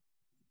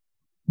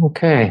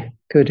Okay,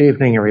 good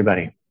evening,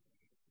 everybody.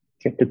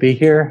 Good to be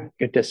here.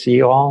 Good to see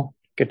you all.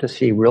 Good to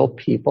see real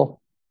people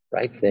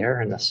right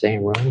there in the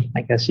same room.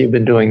 I guess you've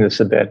been doing this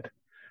a bit,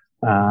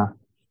 but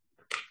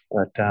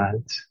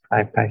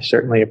I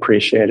certainly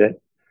appreciate it.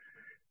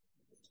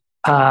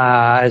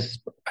 As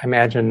I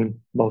imagine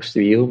most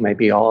of you,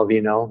 maybe all of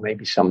you know,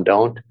 maybe some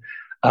don't,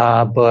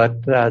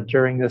 but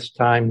during this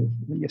time,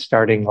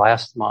 starting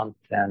last month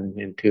and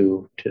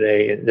into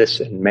today,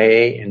 this in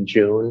May and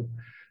June,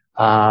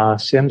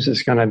 Sims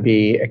is going to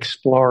be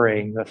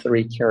exploring the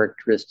three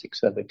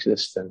characteristics of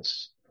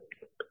existence.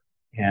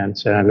 And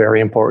it's a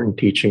very important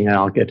teaching that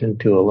I'll get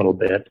into a little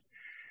bit.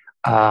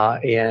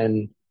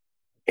 In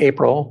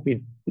April, we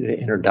did the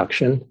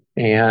introduction,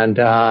 and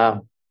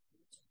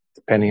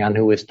depending on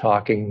who was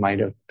talking,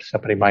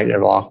 somebody might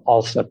have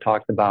also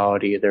talked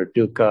about either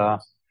dukkha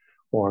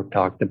or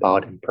talked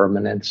about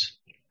impermanence.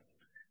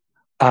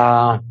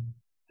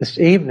 This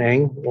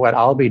evening, what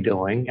I'll be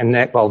doing, and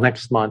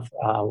next month,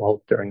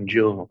 during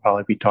June, we'll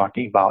probably be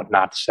talking about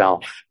not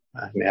self.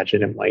 I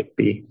imagine it might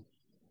be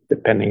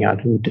depending on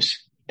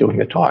who's doing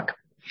the talk.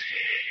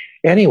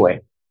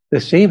 Anyway,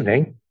 this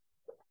evening,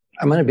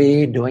 I'm going to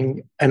be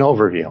doing an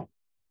overview.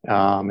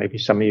 Maybe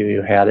some of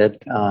you had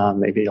it.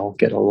 Maybe you'll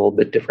get a little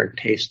bit different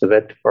taste of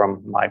it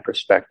from my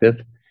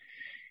perspective.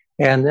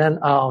 And then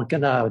I'm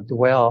going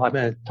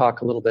to talk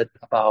a little bit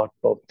about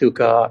both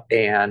dukkha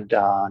and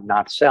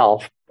not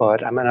self,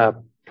 but I'm going to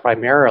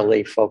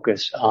primarily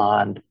focus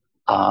on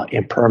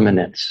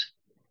impermanence.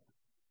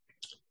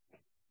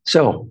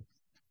 So,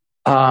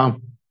 the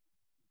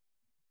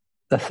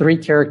three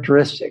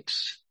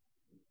characteristics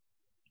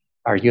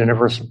are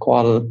universal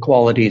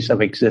qualities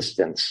of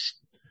existence.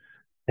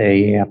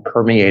 They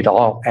permeate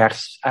all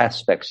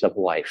aspects of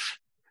life.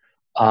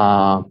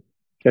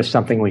 There's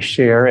something we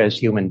share as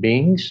human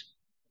beings,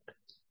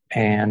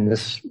 and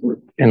this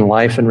in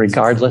life, and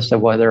regardless of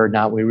whether or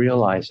not we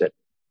realize it.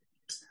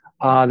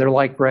 They're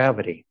like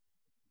gravity.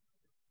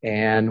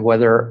 And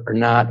whether or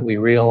not we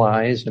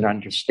realize and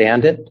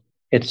understand it,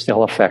 it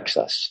still affects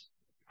us.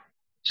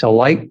 So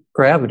like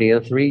gravity,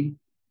 the three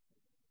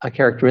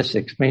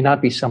characteristics may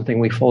not be something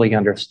we fully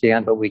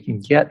understand, but we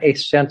can get a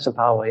sense of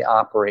how it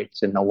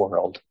operates in the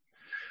world.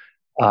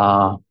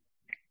 And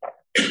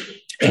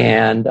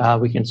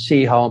we can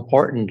see how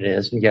important it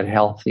is and get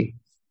healthy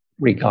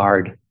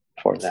regard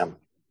for them.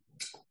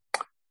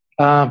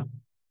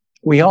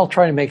 We all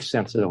try to make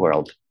sense of the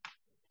world,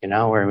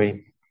 where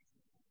we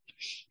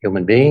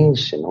human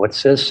beings and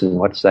what's this and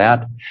what's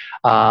that.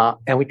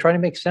 And we try to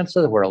make sense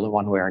of the world in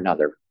one way or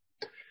another.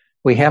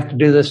 We have to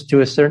do this to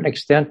a certain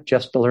extent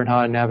just to learn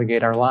how to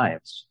navigate our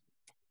lives.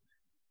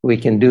 We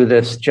can do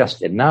this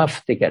just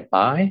enough to get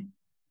by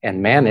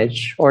and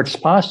manage, or it's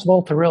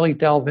possible to really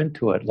delve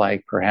into it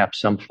like perhaps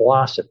some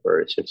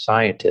philosophers and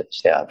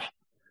scientists have.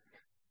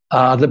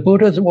 The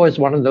Buddha was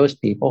one of those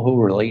people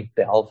who really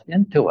delved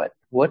into it.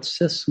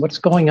 What's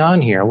going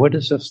on here? What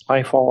is this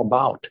life all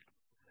about?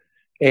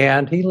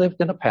 And he lived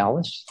in a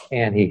palace,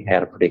 and he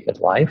had a pretty good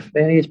life,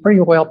 and he's pretty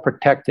well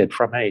protected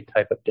from any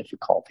type of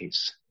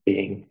difficulties,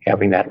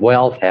 having that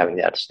wealth, having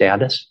that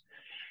status.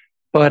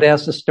 But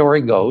as the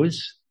story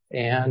goes,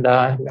 and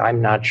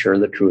I'm not sure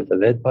the truth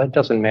of it, but it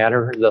doesn't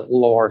matter. The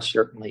lore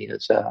certainly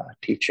is a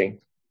teaching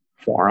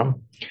for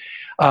him.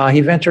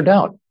 He ventured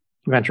out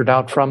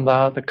from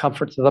the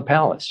comforts of the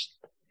palace.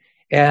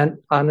 And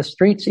on the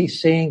streets,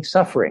 he's seeing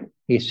suffering.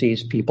 He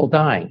sees people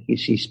dying. He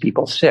sees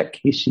people sick.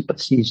 He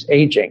sees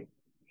aging.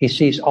 He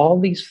sees all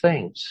these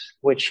things,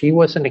 which he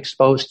wasn't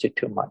exposed to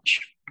too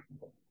much.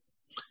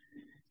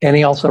 And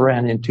he also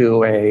ran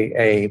into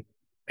a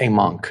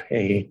monk,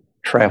 a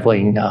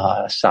traveling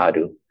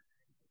sadhu.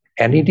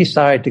 And he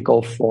decided to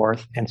go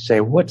forth and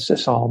say, what's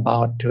this all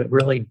about? To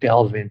really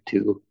delve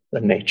into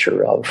the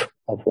nature of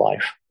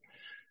life.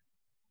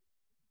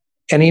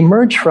 And he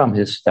emerged from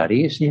his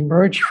studies, he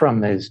emerged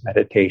from his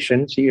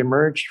meditations, he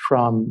emerged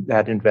from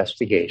that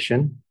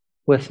investigation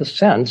with a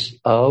sense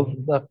of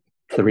the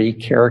three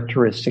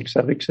characteristics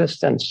of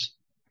existence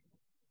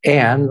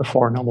and the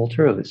Four Noble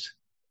Truths.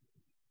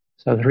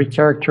 So the three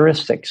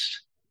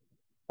characteristics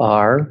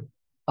are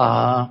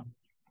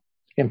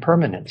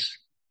impermanence,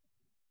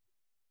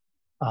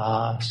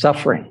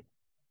 suffering,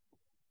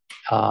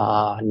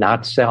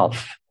 not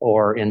self,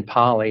 or in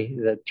Pali,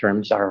 the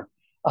terms are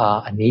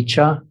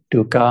anicca,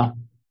 dukkha,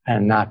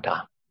 and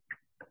anatta.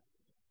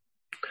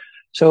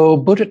 So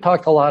Buddha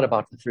talked a lot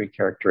about the three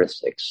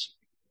characteristics.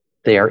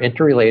 They are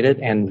interrelated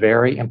and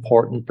very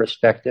important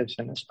perspectives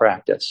in this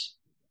practice.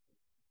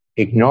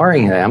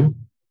 Ignoring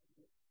them,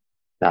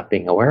 not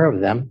being aware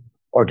of them,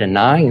 or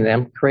denying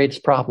them creates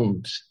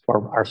problems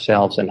for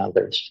ourselves and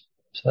others.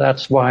 So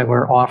that's why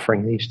we're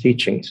offering these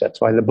teachings.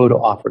 That's why the Buddha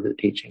offered the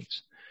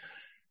teachings.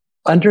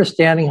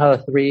 Understanding how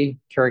the three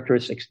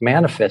characteristics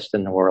manifest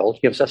in the world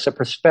gives us a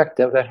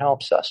perspective that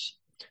helps us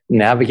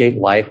navigate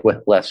life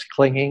with less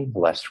clinging,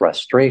 less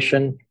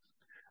frustration,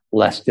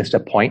 less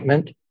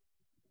disappointment,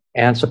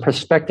 and it's a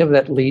perspective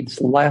that leads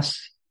to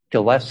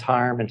less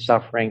harm and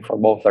suffering for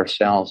both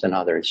ourselves and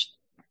others.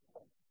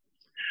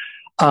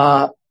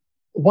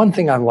 One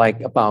thing I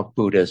like about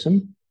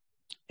Buddhism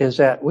is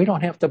that we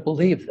don't have to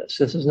believe this.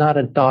 This is not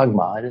a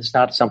dogma. It is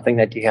not something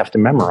that you have to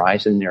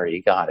memorize and there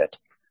you got it.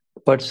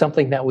 But it's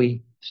something that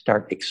we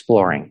start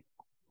exploring.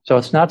 So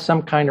it's not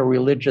some kind of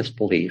religious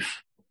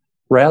belief.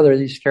 Rather,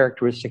 these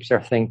characteristics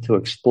are things to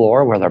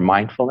explore with our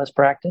mindfulness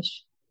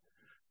practice.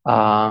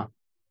 And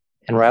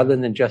rather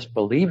than just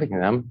believing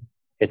them,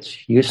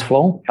 it's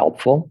useful,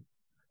 helpful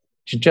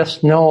to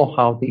just know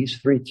how these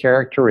three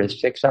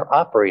characteristics are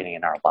operating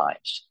in our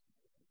lives.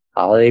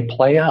 How do they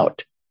play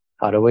out?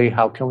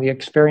 How can we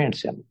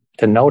experience them?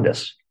 To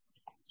notice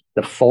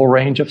the full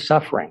range of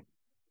suffering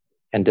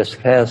and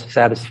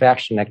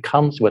dissatisfaction that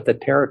comes with the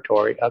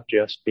territory of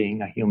just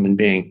being a human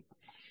being.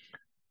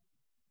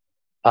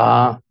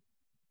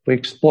 We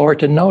explore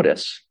to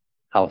notice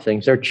how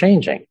things are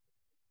changing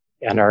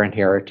and are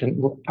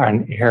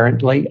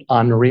inherently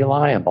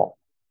unreliable.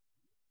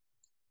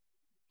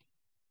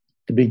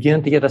 To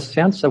begin to get a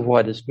sense of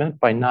what is meant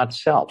by not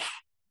self,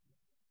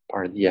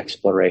 part of the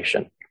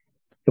exploration.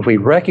 If we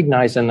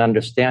recognize and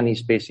understand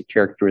these basic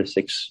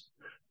characteristics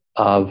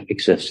of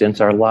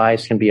existence, our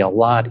lives can be a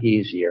lot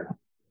easier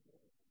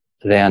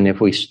than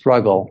if we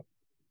struggle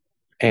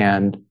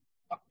and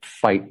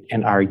fight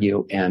and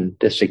argue and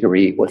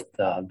disagree with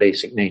the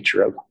basic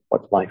nature of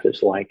what life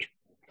is like.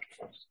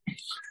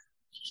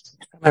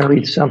 I'm going to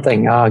read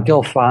something.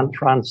 Gil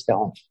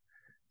Fronsdal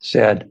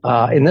said,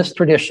 in this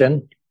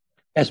tradition,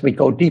 as we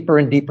go deeper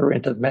and deeper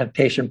into the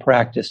meditation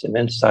practice and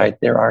insight,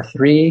 there are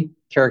three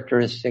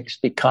characteristics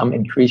become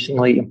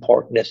increasingly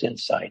important as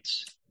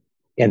insights.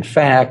 In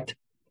fact,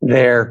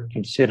 they're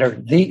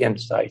considered the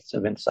insights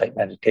of insight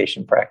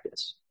meditation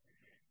practice.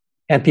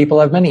 And people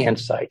have many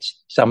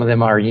insights. Some of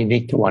them are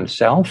unique to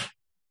oneself,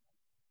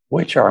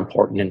 which are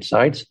important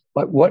insights.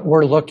 But what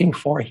we're looking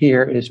for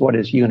here is what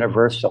is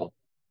universal.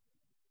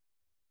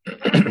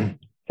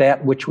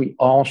 That which we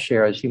all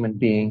share as human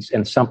beings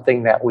and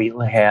something that we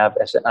have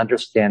as an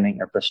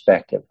understanding or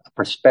perspective. A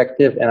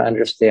perspective and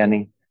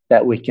understanding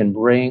that we can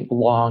bring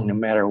along no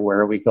matter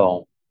where we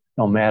go,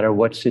 no matter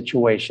what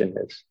situation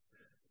is.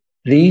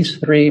 These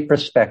three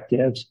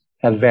perspectives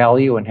have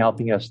value in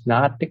helping us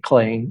not to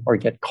cling or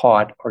get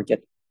caught or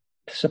get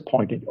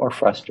disappointed or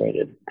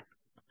frustrated.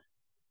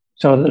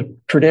 So the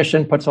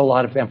tradition puts a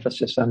lot of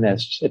emphasis on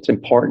this. It's an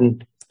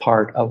important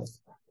part of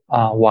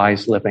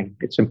wise living.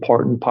 It's an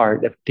important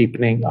part of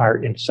deepening our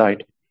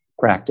insight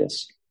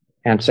practice.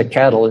 And it's a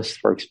catalyst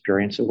for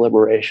experience of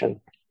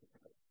liberation.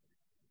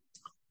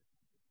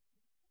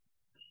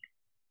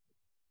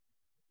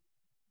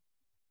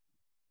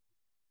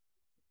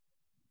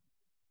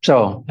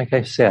 So, like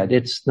I said,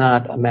 it's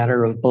not a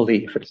matter of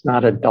belief. It's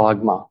not a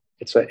dogma.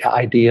 It's an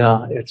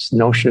idea. It's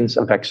notions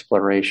of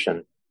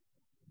exploration.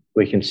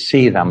 We can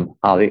see them,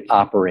 how they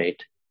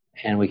operate,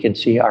 and we can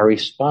see our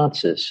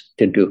responses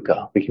to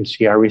dukkha. We can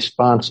see our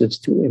responses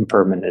to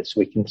impermanence.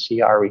 We can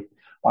see our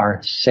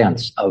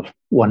sense of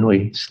when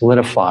we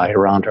solidify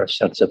around our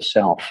sense of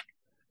self.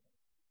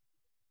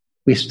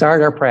 We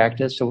start our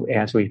practice, so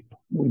as we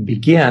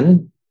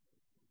begin,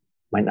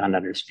 might not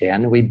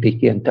understand, we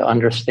begin to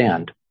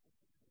understand.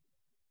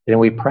 Then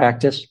we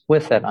practice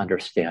with that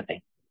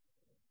understanding.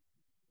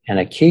 And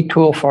a key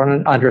tool for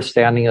an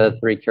understanding of the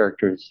three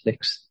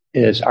characteristics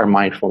is our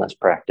mindfulness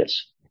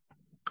practice.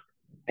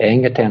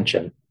 Paying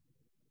attention.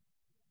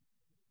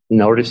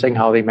 Noticing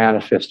how they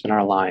manifest in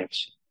our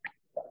lives.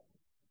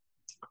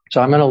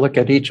 So I'm going to look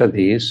at each of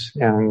these,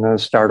 and I'm going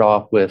to start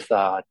off with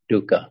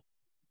dukkha,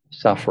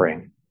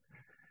 suffering.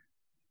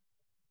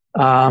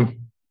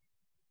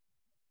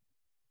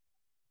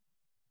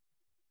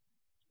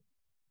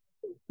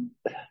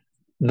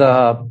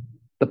 The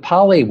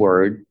Pali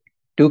word,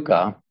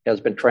 dukkha, has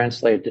been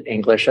translated to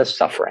English as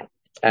suffering.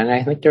 And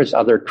I think there's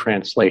other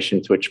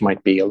translations which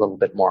might be a little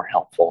bit more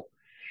helpful.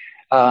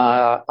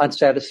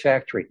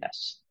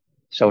 Unsatisfactoriness.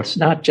 So it's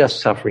not just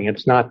suffering.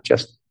 It's not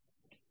just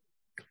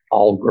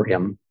all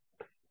grim.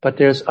 But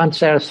there's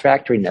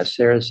unsatisfactoriness.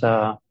 There's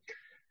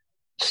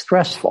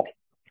stressful.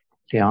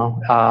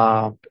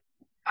 I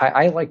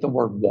like the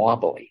word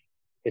wobbly.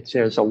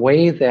 There's a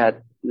way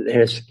that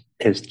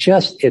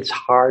it's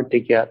hard to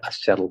get a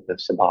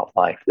settledness about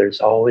life.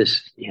 There's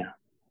always,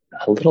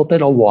 a little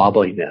bit of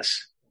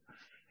wobbliness.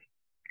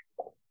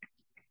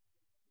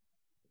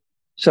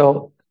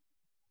 So,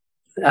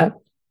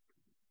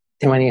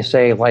 when you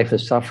say life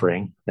is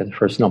suffering, the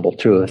first noble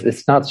truth,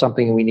 it's not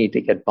something we need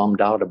to get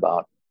bummed out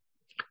about.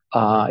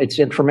 It's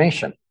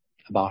information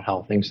about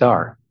how things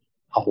are,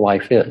 how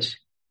life is.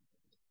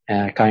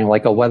 And kind of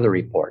like a weather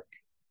report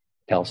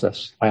tells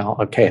us, well,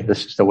 okay,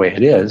 this is the way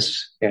it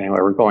is. Anyway,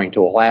 we're going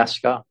to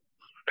Alaska.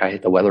 Okay,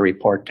 the weather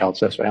report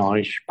tells us, well,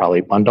 we should probably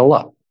bundle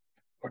up.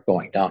 We're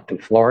going down to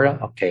Florida.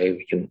 Okay,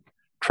 we can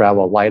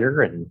travel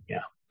lighter and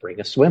bring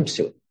a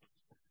swimsuit.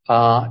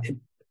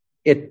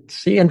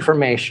 It's the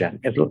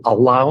information. It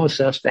allows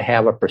us to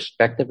have a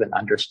perspective and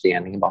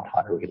understanding about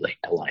how to relate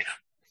to life.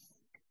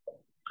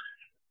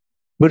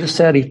 Buddha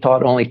said he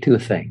taught only two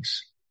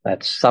things.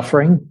 That's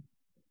suffering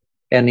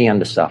and the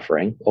end of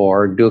suffering,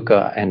 or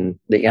dukkha and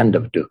the end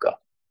of dukkha.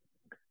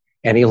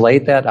 And he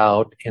laid that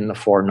out in the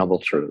Four Noble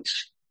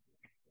Truths.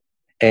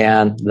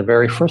 And the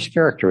very first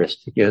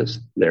characteristic is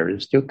there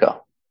is dukkha.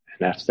 And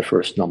that's the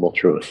first noble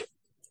truth.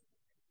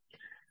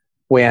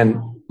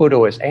 When Buddha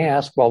was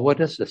asked, well, what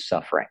is this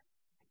suffering?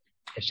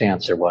 His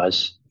answer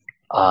was,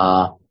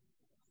 birth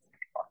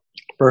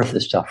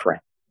is suffering.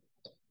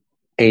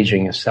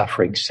 Aging is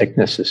suffering.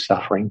 Sickness is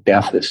suffering.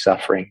 Death is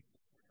suffering.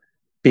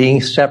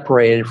 Being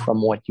separated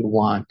from what you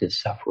want is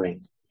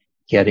suffering.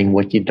 Getting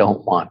what you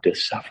don't want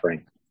is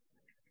suffering.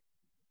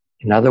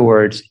 In other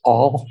words,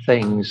 all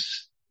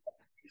things,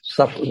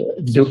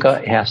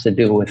 dukkha has to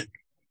do with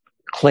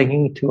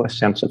clinging to a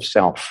sense of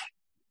self,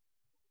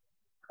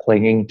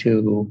 clinging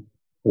to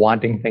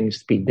wanting things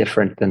to be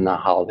different than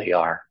how they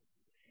are.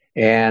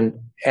 And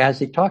as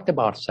he talked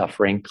about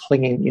suffering,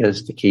 clinging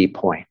is the key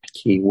point,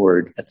 key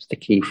word, that's the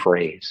key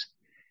phrase.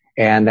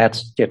 And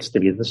that gets to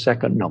be the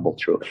second noble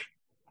truth.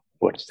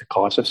 What's the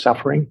cause of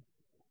suffering?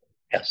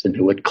 It has to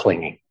do with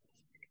clinging.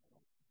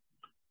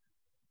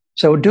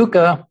 So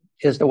dukkha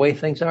is the way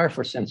things are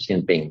for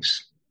sentient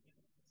beings.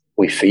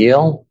 We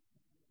feel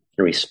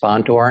and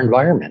respond to our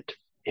environment.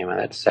 You know,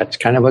 that's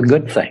kind of a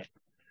good thing.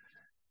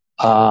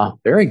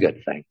 Very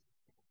good thing.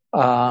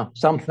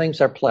 Some things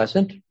are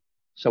pleasant,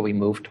 so we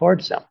move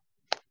towards them.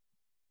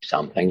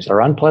 Some things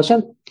are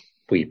unpleasant,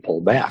 we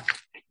pull back.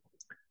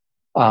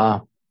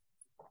 And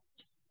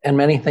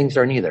many things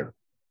are neither.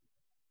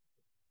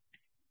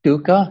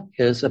 Dukkha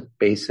is a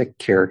basic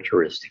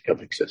characteristic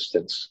of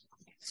existence.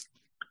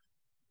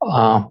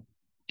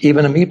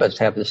 Even amoebas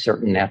have a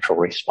certain natural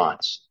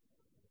response.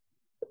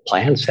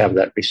 Plants have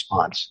that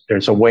response.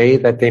 There's a way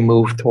that they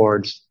move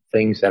towards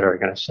things that are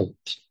going to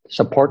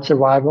support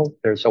survival.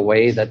 There's a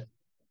way that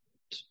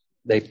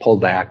they pull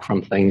back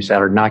from things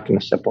that are not going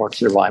to support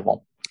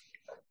survival.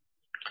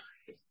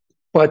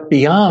 But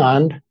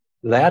beyond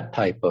that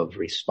type of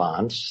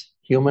response,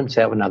 humans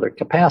have another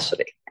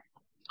capacity.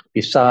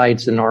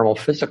 Besides the normal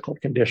physical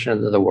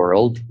conditions of the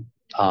world,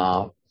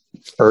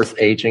 birth,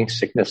 aging,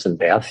 sickness, and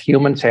death,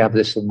 humans have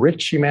this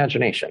rich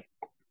imagination.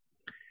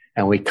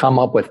 And we come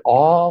up with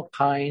all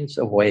kinds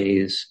of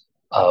ways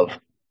of,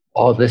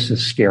 oh, this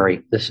is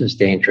scary, this is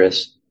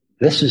dangerous,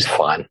 this is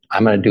fun,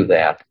 I'm going to do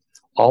that.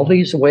 All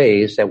these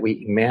ways that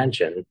we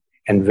imagine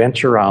and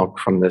venture out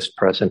from this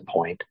present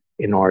point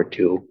in order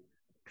to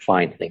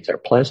find things that are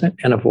pleasant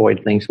and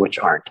avoid things which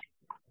aren't.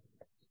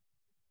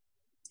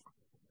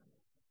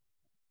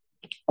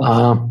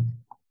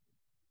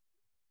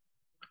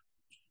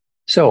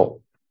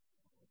 So,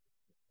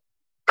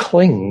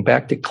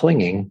 back to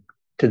clinging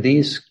to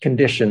these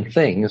conditioned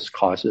things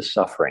causes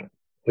suffering.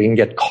 We can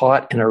get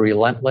caught in a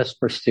relentless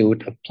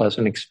pursuit of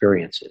pleasant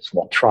experiences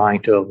while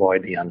trying to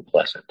avoid the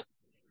unpleasant.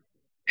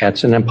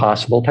 That's an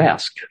impossible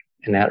task,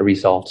 and that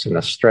results in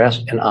a stress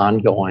and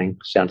ongoing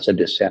sense of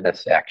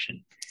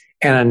dissatisfaction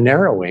and a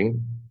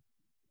narrowing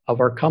of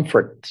our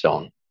comfort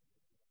zone.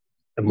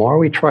 The more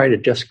we try to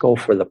just go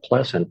for the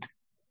pleasant,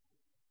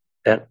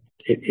 that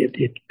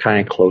it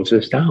kind of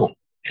closes down.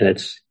 And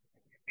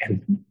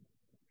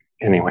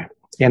anyway,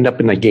 you end up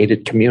in a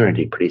gated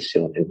community pretty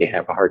soon, and you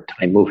have a hard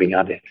time moving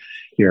out of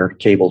your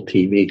cable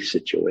TV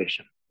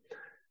situation.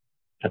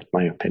 That's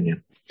my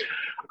opinion.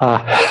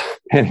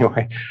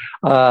 Anyway,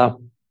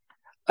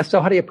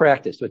 so how do you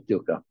practice with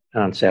dukkha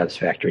and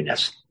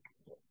unsatisfactoriness?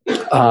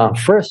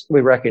 First,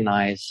 we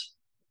recognize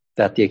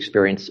that the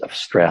experience of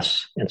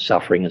stress and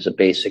suffering is a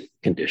basic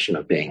condition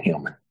of being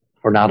human.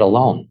 We're not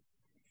alone.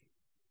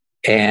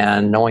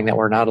 And knowing that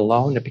we're not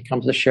alone, it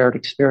becomes a shared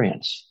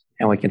experience,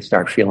 and we can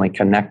start feeling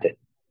connected.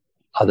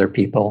 Other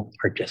people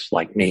are just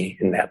like me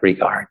in that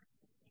regard.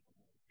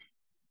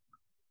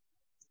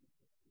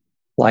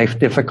 Life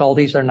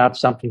difficulties are not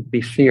something to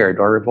be feared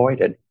or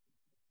avoided.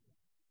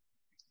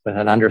 With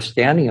an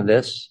understanding of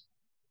this,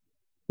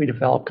 we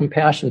develop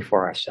compassion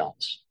for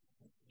ourselves,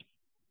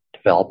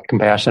 develop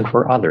compassion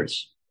for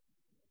others.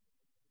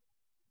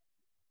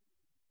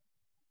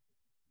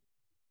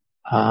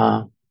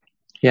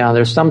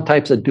 There's some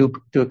types of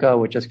dukkha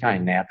which is kind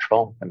of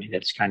natural. I mean,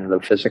 it's kind of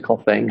the physical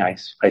thing. I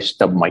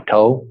stub my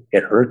toe,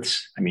 it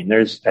hurts. I mean,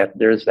 there's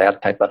that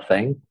type of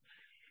thing.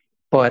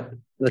 But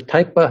the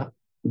type of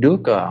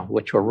dukkha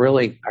which we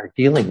really are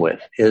dealing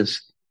with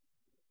is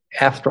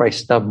after I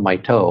stub my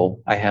toe,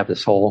 I have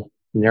this whole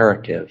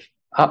narrative.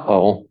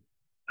 Uh-oh,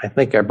 I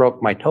think I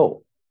broke my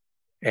toe.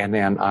 And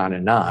then on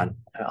and on.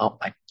 Oh,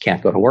 I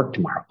can't go to work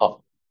tomorrow.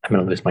 Oh, I'm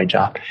going to lose my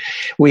job.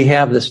 We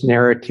have this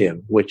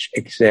narrative which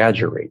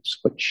exaggerates,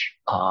 which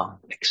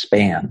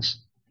expands.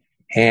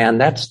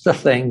 And that's the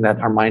thing that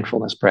our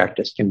mindfulness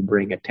practice can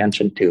bring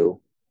attention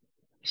to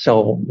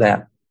so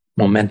that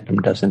momentum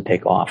doesn't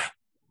take off.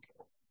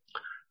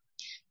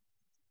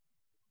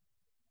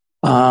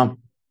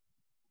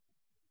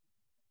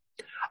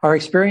 Our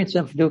experience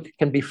of dukkha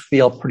can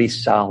feel pretty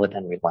solid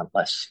and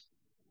relentless.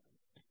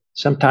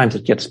 Sometimes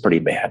it gets pretty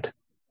bad.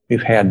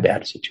 We've had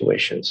bad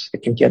situations.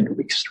 It can get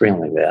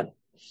extremely bad.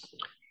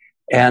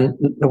 And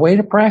the way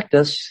to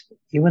practice,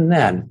 even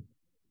then,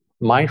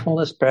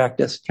 mindfulness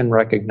practice can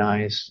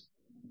recognize,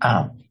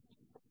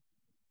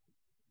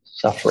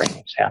 suffering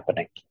is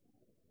happening.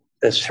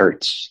 this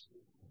hurts.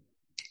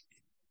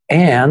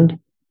 And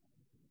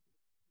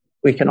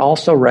we can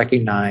also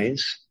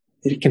recognize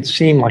it can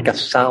seem like a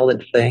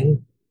solid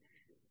thing.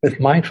 With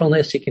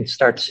mindfulness, you can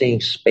start seeing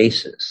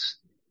spaces.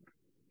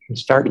 You can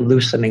start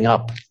loosening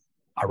up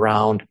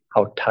around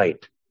how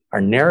tight.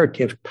 Our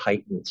narrative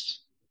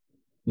tightens.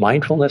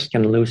 Mindfulness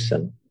can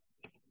loosen.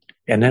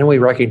 And then we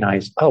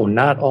recognize, oh,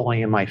 not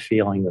only am I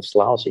feeling this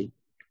lousy,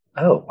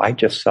 oh, I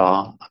just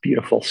saw a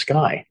beautiful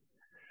sky.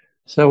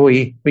 So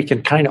we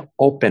can kind of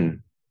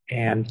open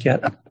and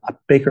get a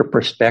bigger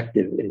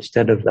perspective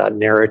instead of the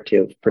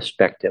narrative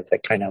perspective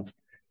that kind of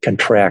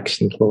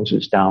contracts and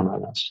closes down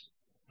on us.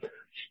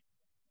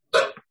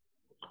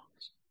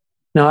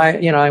 Now,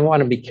 I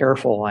want to be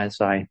careful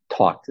as I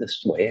talk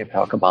this way. I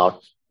talk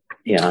about,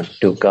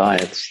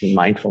 dukkha, it's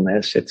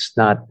mindfulness. It's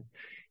not,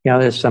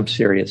 there's some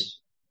serious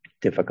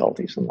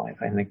difficulties in life.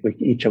 I think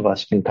each of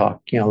us can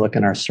talk, look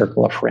in our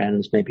circle of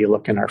friends, maybe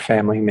look in our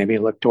family, maybe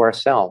look to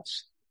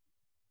ourselves.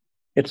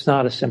 It's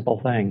not a simple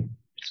thing.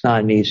 It's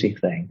not an easy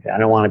thing. I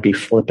don't want to be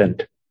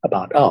flippant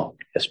about,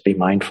 just be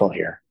mindful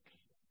here.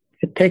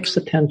 It takes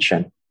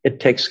attention. It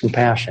takes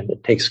compassion.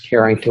 It takes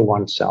caring to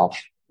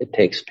oneself. It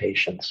takes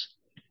patience.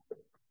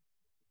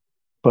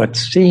 But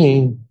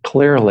seeing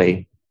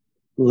clearly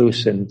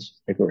loosens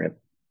the grip.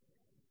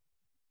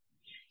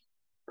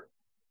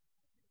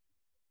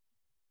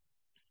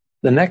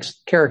 The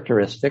next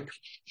characteristic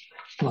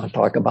I want to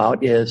talk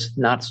about is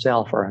not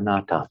self or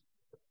anatta.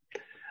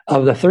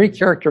 Of the three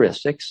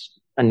characteristics,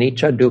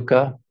 anicca and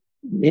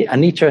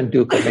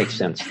dukkha make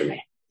sense to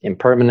me.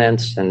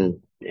 Impermanence and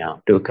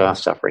dukkha,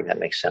 suffering, that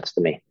makes sense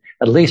to me,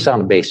 at least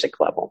on a basic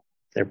level.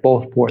 They're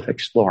both worth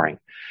exploring.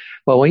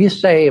 But when you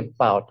say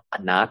about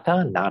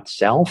anatta, not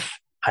self,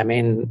 I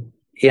mean,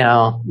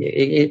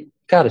 you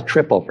got to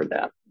trip over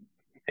that.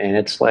 And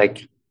it's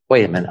like,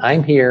 wait a minute,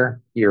 I'm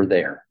here, you're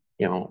there.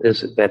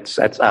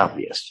 That's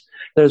obvious.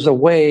 There's a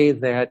way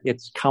that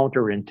it's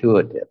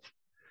counterintuitive.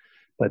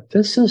 But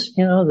this is,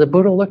 the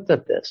Buddha looked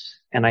at this,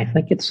 and I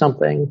think it's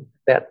something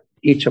that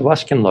each of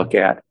us can look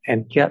at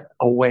and get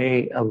a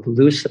way of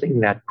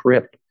loosening that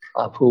grip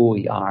of who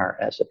we are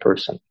as a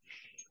person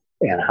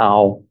and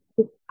how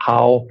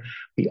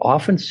we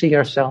often see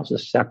ourselves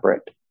as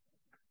separate.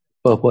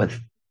 But with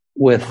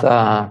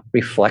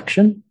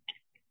reflection,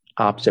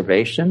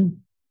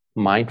 observation,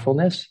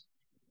 mindfulness,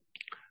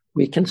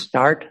 we can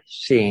start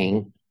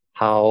seeing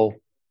how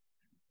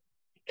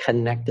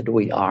connected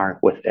we are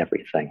with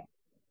everything,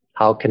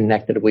 how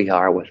connected we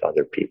are with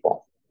other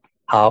people,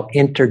 how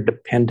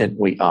interdependent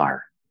we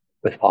are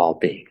with all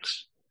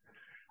beings.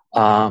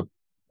 Thich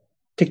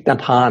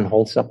Nhat Hanh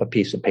holds up a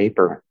piece of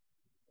paper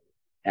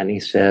and he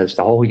says,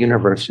 the whole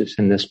universe is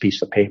in this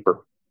piece of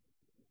paper.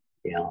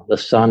 The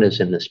sun is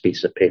in this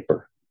piece of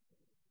paper.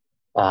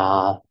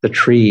 The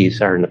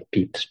trees are in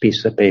this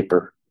piece of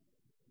paper.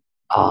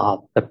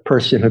 The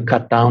person who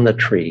cut down the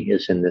tree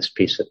is in this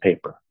piece of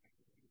paper.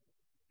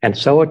 And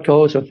so it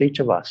goes with each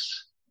of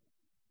us.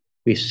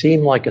 We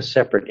seem like a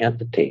separate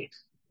entity,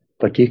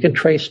 but you can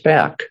trace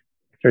back.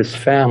 There's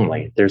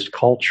family, there's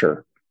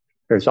culture,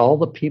 there's all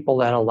the people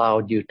that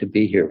allowed you to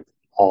be here,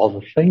 all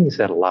the things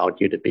that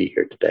allowed you to be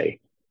here today.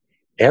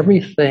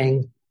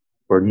 Everything,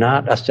 we're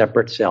not a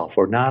separate self.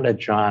 We're not a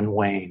John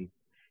Wayne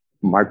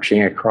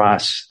marching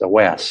across the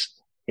West,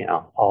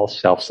 all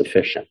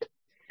self-sufficient.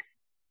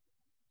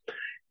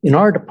 In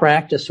order to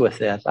practice with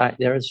this,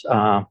 there's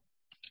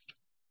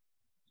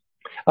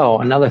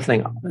another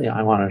thing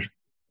I want to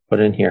put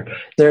in here.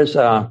 There's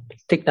Thich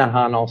Nhat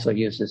Hanh also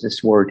uses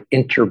this word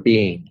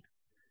interbeing,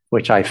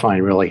 which I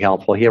find really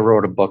helpful. He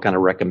wrote a book and I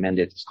recommend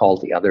it. It's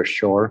called The Other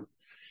Shore,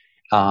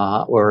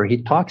 where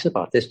he talks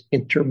about this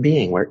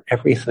interbeing, where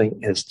everything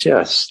is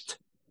just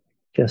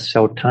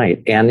so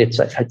tight, and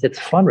it's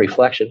fun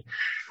reflection.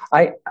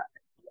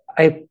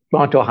 I've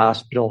gone to a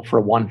hospital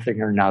for one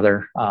thing or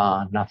another,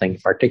 nothing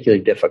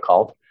particularly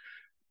difficult.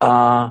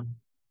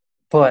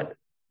 But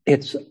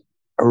it's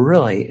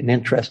really an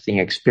interesting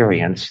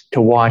experience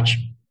to watch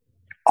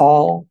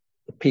all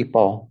the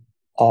people,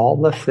 all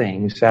the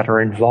things that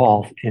are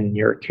involved in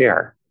your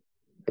care.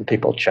 The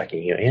people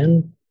checking you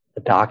in,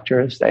 the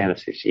doctors, the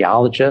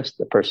anesthesiologist,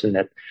 the person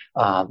that,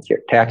 your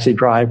taxi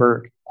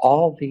driver,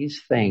 all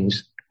these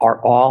things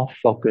are all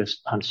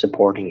focused on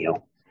supporting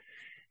you.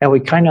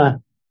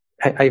 And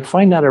I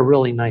find that a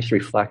really nice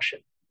reflection.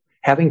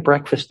 Having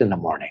breakfast in the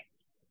morning.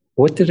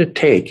 What did it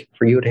take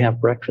for you to have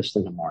breakfast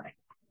in the morning?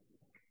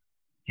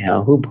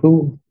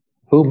 Who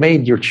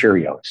made your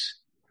Cheerios?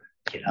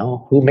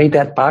 Who made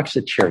that box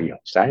of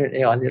Cheerios?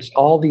 And there's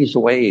all these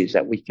ways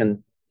that we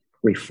can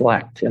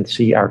reflect and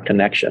see our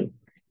connection.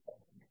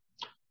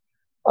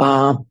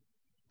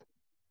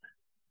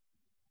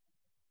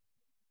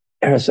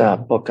 There's a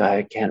book,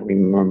 I can't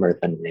remember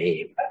the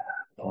name.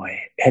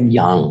 Ed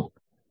Young.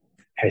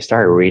 I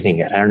started reading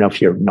it. I don't know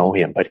if you know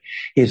him, but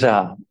he's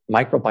a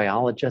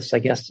microbiologist, I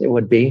guess it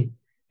would be.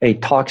 And he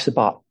talks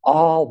about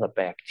all the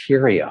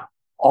bacteria,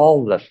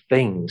 all the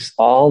things,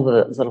 all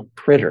the little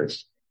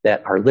critters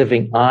that are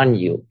living on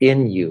you,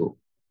 in you,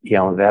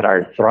 that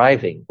are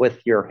thriving with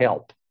your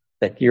help.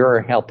 that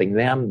you're helping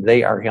them,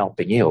 they are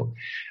helping you.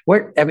 We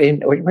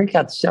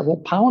got several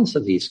pounds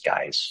of these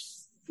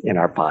guys in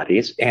our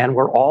bodies, and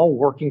we're all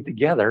working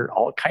together,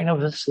 all kind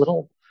of this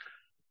little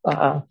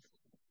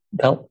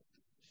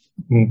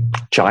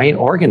giant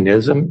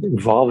organism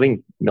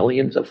involving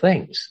millions of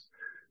things.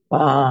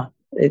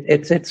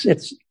 It's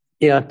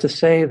to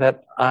say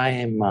that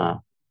I'm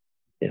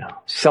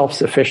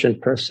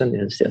self-sufficient person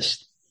is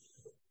just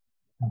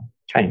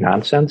kind of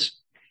nonsense.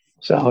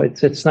 So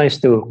it's nice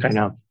to kind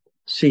of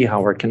see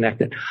how we're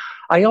connected.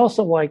 I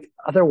also like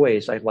other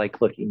ways. I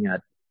like looking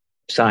at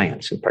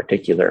science in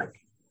particular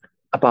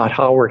about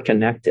how we're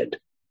connected.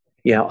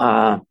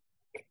 Carl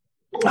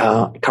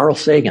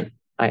Sagan.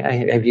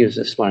 I've used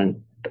this one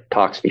in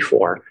talks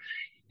before.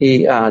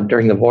 He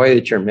during the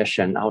Voyager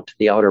mission out to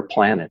the outer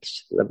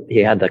planets, he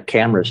had the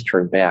cameras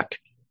turned back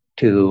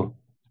to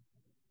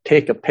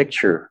take a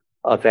picture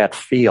of that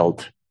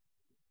field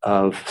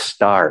of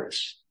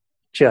stars.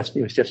 It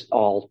was just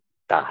all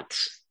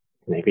dots,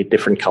 maybe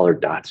different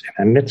colored dots.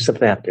 And in the midst of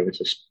that, there was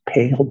this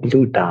pale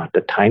blue dot,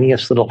 the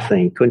tiniest little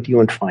thing, couldn't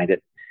even find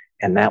it.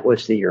 And that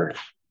was the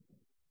Earth.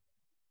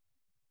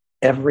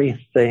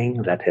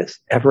 Everything that has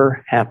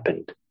ever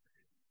happened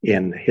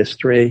in the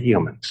history of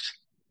humans,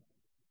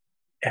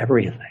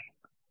 everything,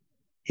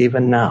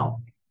 even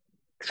now,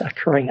 it's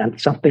occurring on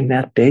something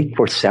that big.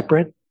 We're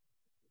separate,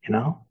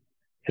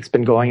 It's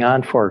been going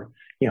on for,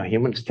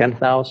 humans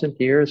 10,000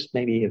 years,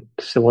 maybe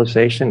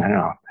civilization,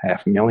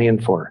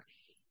 500,000 for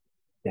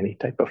any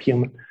type of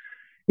human.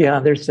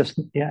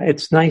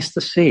 It's nice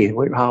to see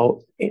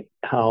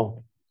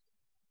how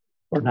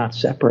we're not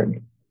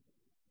separate.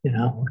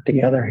 We're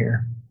together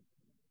here.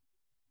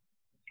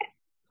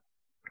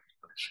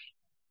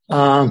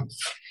 Oh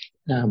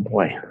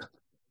boy.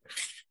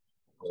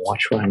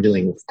 Watch what I'm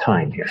doing with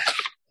time here.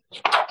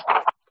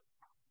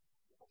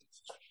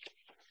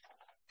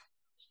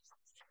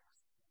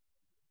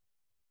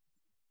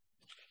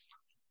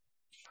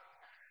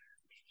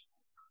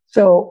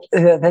 So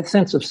that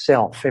sense of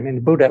self,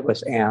 Buddha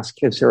was asked,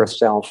 is there a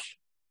self?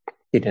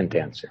 He didn't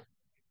answer.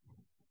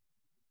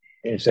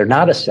 Is there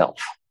not a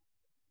self?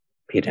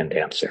 He didn't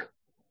answer.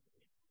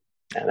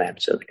 And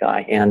that's the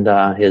guy. And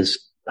his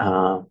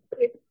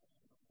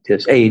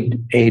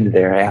aide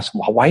there asked,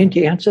 well, why didn't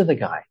you answer the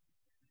guy?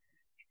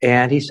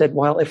 And he said,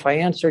 well, if I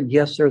answered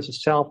yes, there's a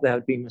self, that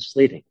would be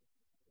misleading.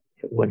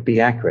 It wouldn't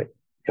be accurate.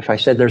 If I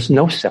said there's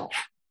no self,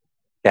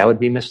 that would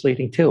be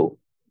misleading too.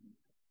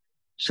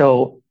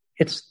 So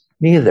it's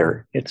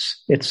neither.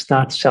 It's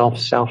not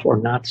self or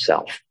not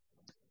self.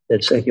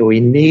 It's like we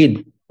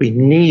need,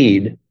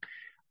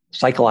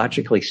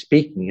 psychologically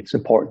speaking, it's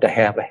important to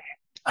have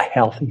a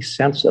healthy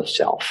sense of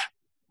self.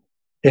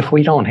 If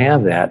we don't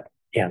have that,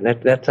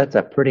 that's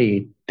a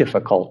pretty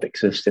difficult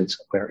existence.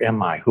 Where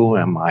am I? Who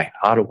am I?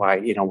 How do I,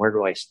 where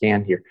do I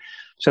stand here?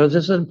 So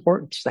this is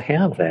important to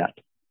have that.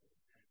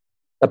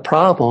 The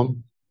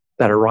problem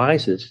that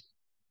arises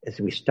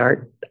is we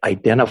start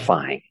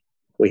identifying,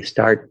 we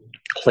start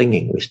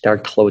clinging, we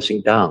start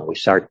closing down, we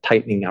start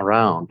tightening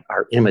around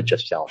our image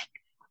of self.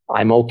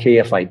 I'm okay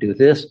if I do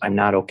this. I'm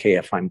not okay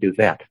if I do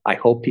that. I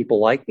hope people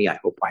like me. I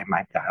hope I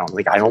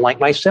don't like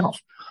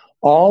myself.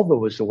 All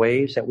those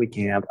ways that we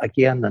can have,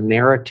 again, the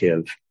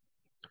narrative,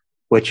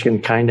 which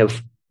can kind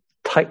of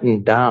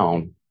tighten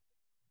down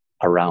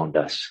around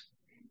us,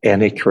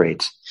 and it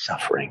creates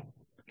suffering.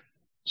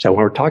 So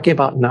when we're talking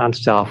about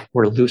non-self,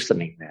 we're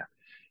loosening that.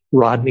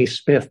 Rodney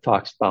Smith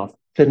talks about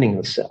thinning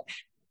the self.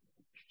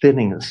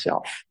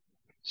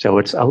 So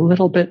it's a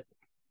little bit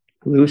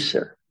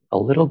looser, a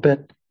little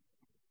bit,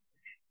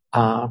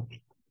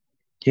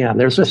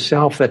 there's a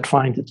self that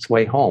finds its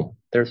way home.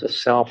 There's a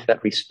self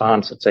that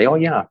responds and say, oh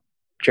yeah,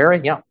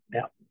 Jerry, yeah.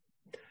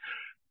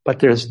 But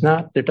there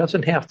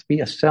doesn't have to be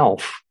a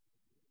self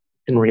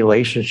in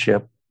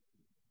relationship,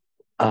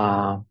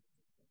 in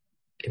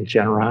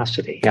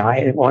generosity.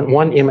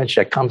 One image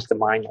that comes to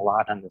mind a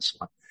lot on this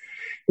one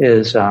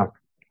is, I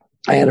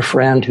had a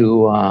friend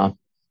who,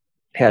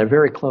 had a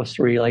very close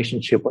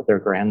relationship with her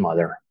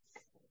grandmother.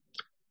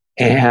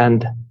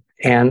 And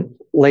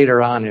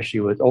later on, as she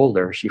was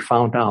older, she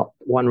found out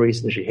one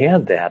reason she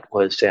had that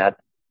was that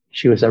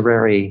she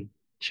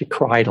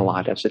cried a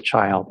lot as a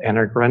child, and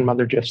her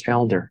grandmother just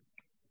held her.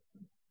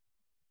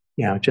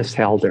 Just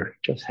held her.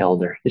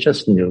 It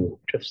just knew.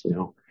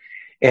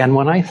 And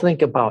when I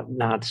think about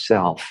not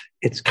self,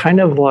 it's kind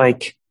of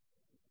like,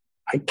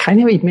 I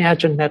kind of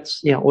imagine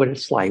that's, what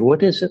it's like.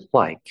 What is it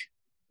like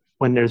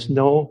when there's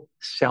no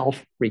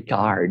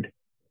self-regard,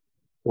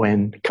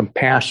 when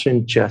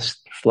compassion just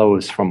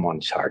flows from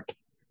one's heart,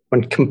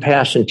 when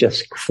compassion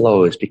just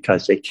flows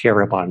because they care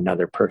about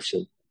another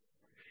person?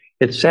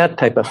 It's that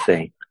type of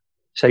thing.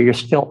 So you're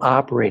still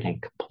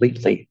operating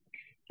completely.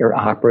 You're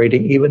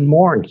operating even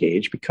more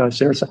engaged because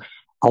there's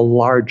a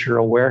larger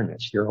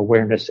awareness. Your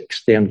awareness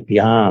extends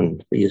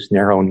beyond these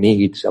narrow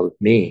needs of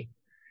me.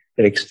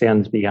 It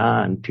extends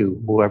beyond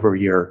to whoever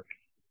you're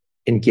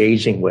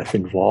engaging with,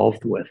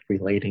 involved with,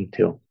 relating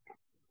to.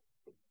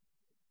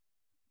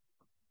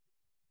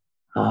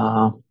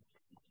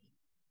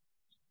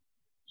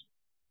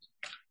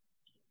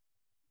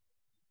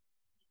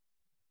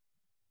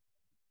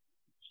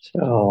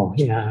 So,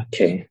 yeah,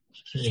 okay.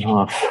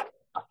 Off.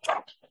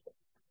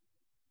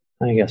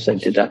 I guess I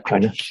did that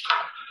kind of.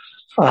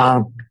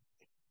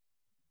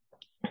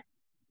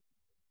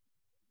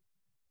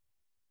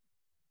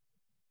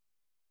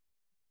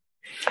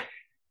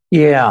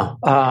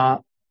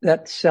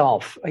 That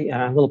self. A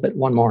little bit.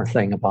 One more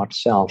thing about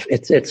self.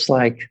 It's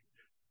like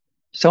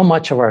so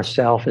much of our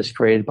self is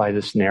created by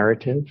this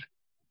narrative.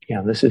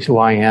 This is who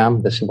I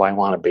am. This is who I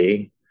want to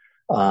be.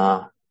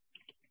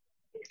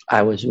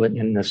 I was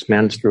in this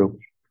men's group,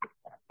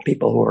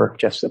 people who are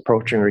just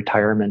approaching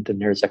retirement, and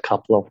there's a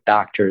couple of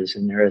doctors,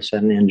 and there is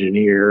an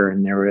engineer,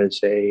 and there is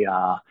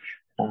a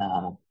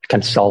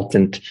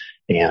consultant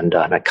and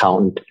an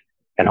accountant,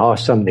 and all of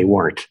a sudden they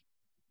weren't.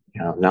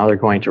 Now they're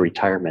going to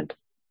retirement,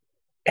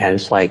 and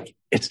it's like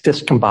it's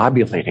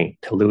discombobulating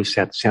to lose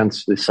that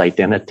sense, this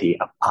identity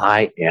of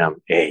I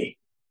am a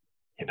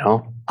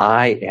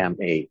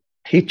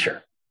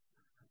teacher.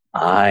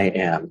 I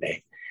am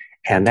a,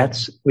 and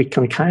we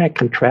can kind of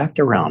contract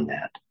around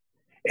that,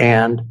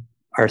 and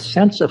our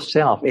sense of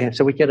self, and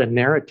so we get a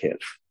narrative.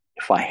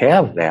 If I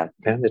have that,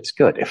 then it's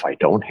good. If I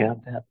don't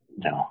have that,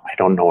 no, I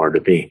don't know where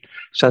to be.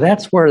 So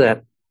that's where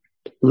that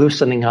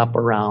loosening up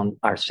around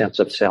our sense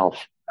of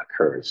self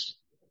occurs,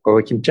 where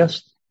we can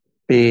just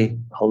be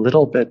a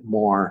little bit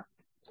more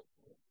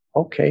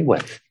okay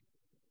with,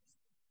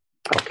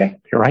 okay,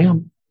 here I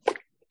am,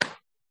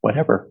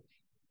 whatever.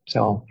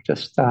 So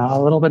just a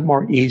little bit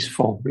more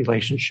easeful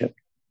relationship.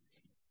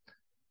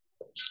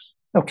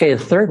 Okay,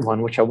 the third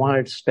one, which I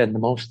wanted to spend the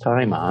most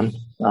time on,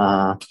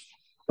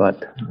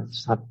 but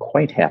it's not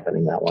quite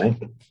happening that way,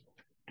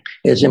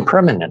 is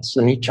impermanence,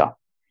 anicca.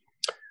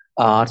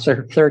 It's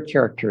a third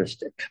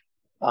characteristic.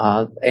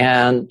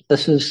 And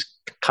this is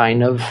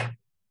kind of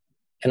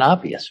an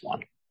obvious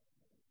one.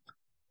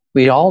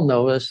 We all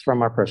know this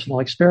from our personal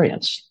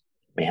experience.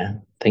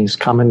 Man, things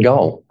come and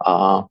go.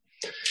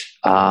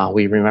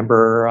 We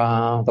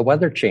remember the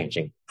weather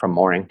changing from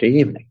morning to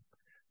evening.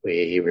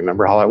 We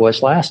remember how it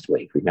was last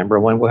week. Remember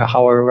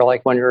how we were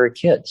like when we were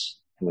kids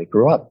and we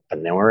grew up,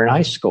 and then we were in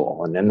high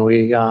school, and then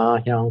we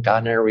got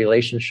in a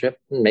relationship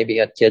and maybe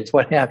had kids,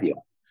 what have you.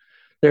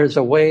 There's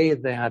a way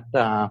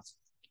that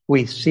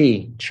we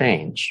see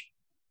change.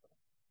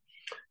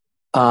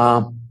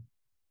 So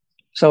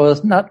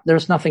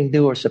there's nothing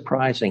new or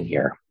surprising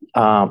here.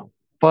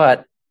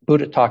 But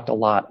Buddha talked a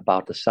lot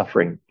about the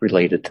suffering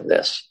related to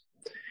this.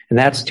 And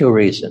that's two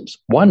reasons.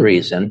 One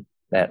reason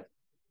that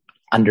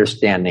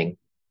understanding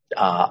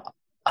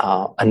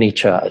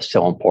anicca is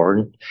so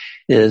important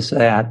is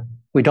that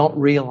we don't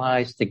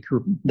realize the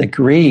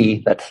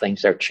degree that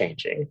things are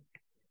changing.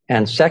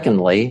 And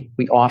secondly,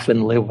 we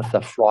often live with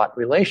a fraught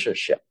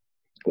relationship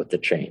with the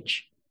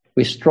change.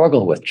 We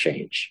struggle with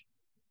change.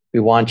 We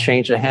want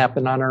change to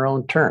happen on our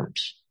own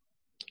terms.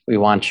 We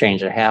want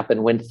change to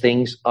happen when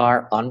things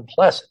are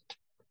unpleasant.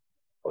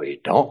 We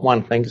don't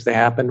want things to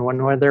happen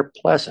when they're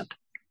pleasant.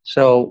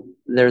 So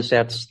there's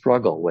that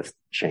struggle with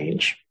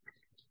change.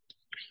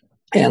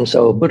 And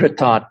so Buddha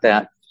taught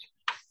that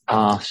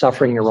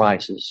suffering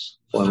arises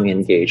when we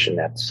engage in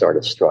that sort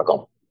of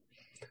struggle.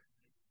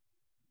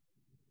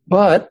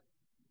 But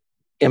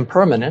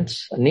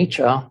impermanence,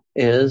 anicca,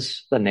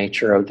 is the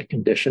nature of the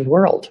conditioned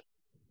world.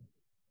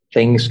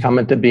 Things come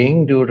into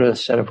being due to a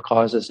set of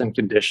causes and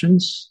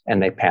conditions,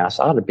 and they pass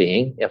out of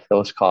being if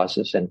those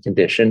causes and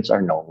conditions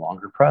are no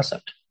longer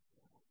present.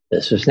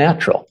 This is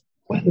natural.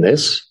 When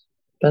this,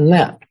 then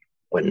that.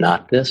 When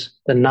not this,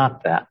 then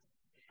not that.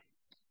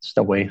 It's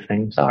the way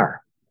things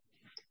are.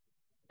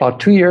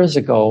 About 2 years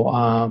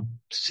ago,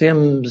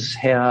 Sims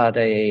had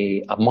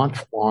a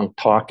month-long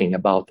talking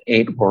about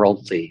 8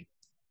 worldly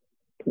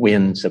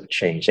winds of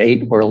change,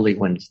 8 worldly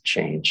winds of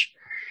change.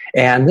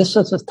 And this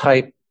is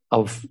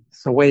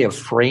a way of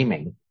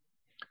framing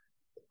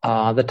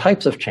the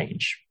types of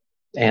change.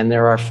 And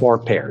there are 4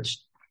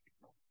 pairs.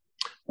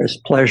 There's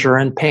pleasure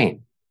and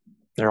pain.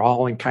 They're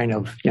all in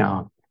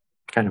the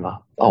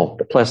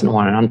pleasant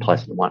one and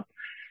unpleasant one.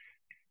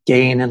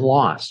 Gain and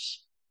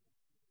loss.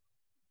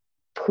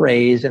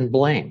 Praise and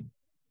blame.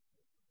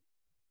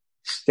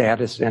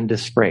 Status and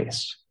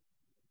disgrace.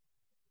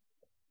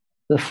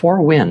 The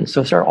 4 winds,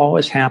 those are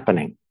always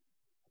happening.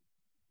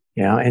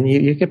 And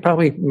you could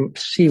probably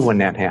see when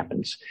that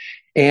happens.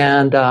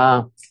 And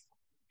our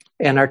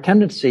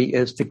tendency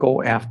is to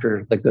go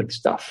after the good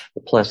stuff,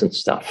 the pleasant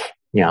stuff.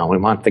 We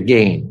want the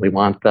gain, we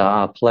want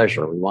the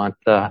pleasure, we want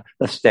the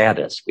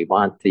status, we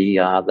want the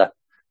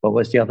what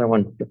was the other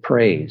one? The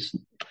praise.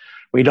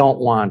 We don't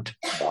want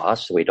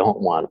loss, we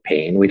don't want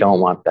pain, we don't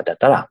want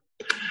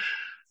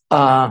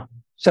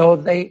So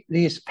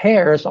these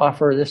pairs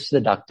offer this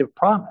seductive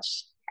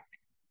promise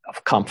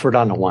of comfort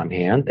on the one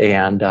hand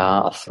and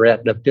a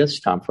threat of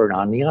discomfort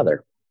on the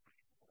other.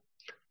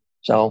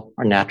 So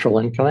our natural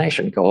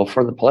inclination, go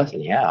for the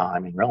pleasant. Yeah,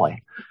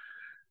 really.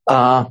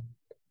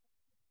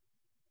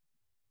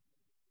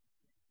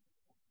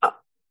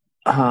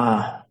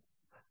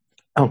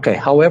 Okay.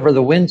 However,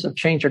 the winds of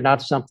change are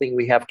not something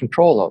we have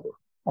control over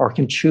or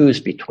can choose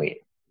between.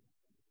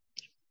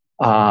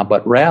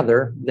 But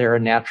rather, they're a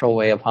natural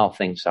way of how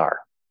things are.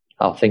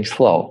 how things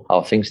flow,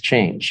 how things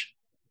change.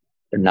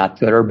 They're not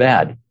good or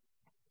bad.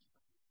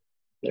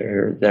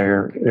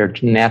 They're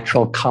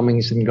natural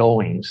comings and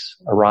goings,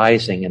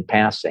 arising and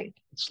passing.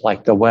 It's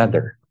like the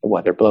weather. The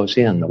weather blows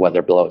in, the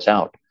weather blows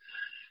out.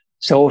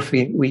 So if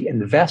we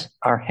invest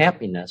our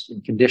happiness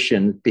in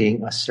conditions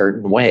being a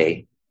certain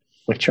way,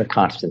 which are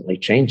constantly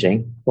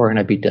changing, we're going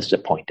to be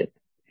disappointed.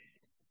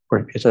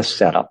 It's a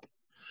setup.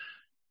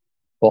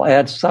 We'll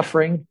add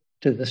suffering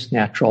to this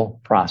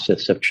natural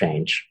process of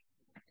change.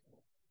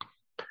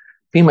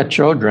 Pema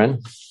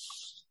Chodron,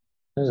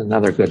 there's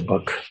another good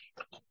book.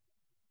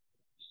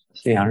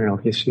 See, I don't know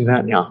if you see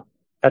that. Yeah.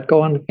 That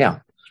go on? Yeah.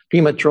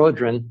 Pema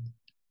Chodron,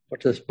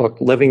 what's this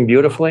book, Living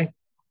Beautifully?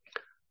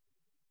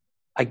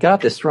 I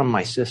got this from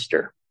my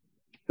sister,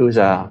 who's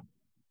a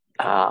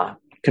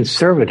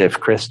conservative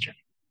Christian.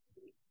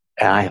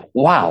 And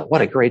wow,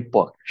 what a great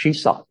book. She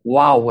saw,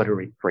 wow, what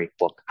a great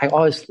book. I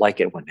always like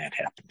it when that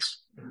happens.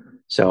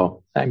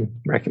 So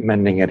I'm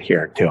recommending it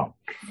here too.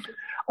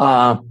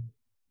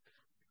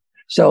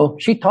 So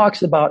she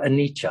talks about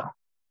anicca,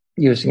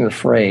 using the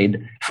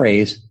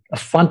phrase, a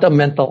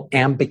fundamental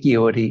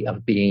ambiguity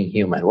of being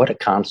human. What a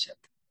concept.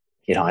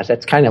 You know,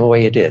 that's kind of the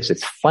way it is.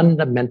 It's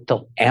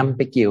fundamental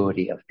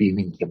ambiguity of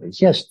being human.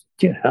 Just,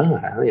 kind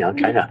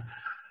of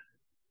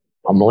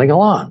bumbling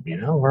along.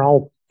 We're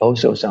all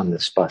bozos on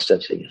this bus,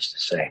 as they used to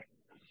say.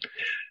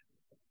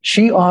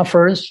 She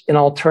offers an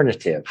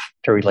alternative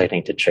to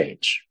relating to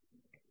change.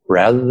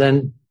 Rather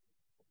than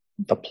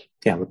the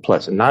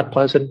pleasant, not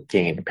pleasant,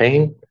 gain,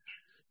 pain,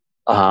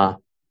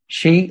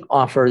 she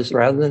offers,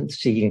 rather than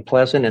seeking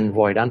pleasant and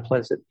avoid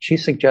unpleasant, she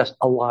suggests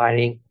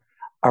aligning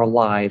our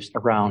lives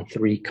around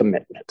 3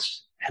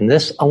 commitments. And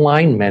this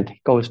alignment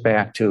goes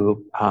back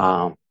to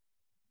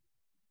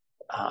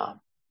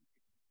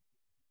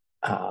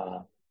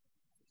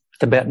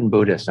Tibetan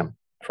Buddhism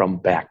from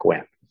back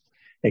when.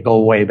 They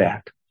go way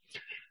back.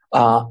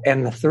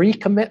 And the 3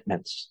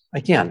 commitments,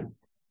 again,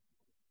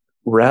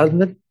 rather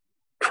than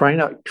trying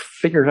to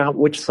figure out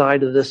which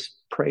side of this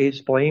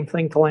praise blame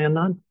thing to land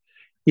on,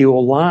 you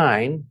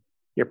align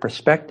your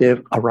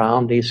perspective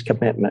around these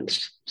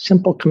commitments,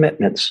 simple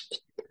commitments.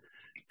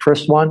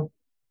 First one,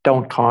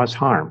 don't cause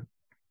harm.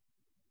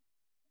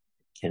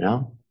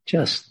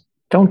 Just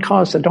don't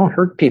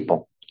hurt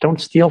people. Don't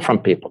steal from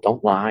people.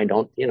 Don't lie.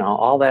 Don't,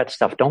 all that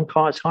stuff. Don't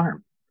cause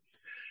harm.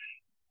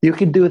 You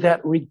can do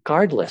that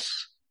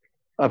regardless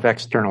of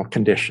external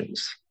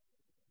conditions.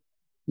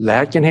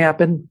 That can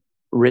happen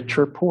rich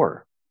or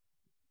poor.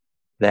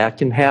 That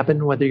can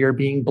happen whether you're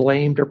being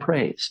blamed or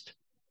praised.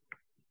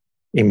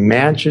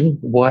 Imagine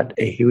what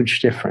a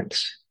huge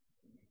difference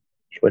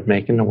it would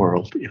make in the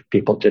world if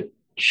people did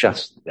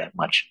just that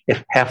much,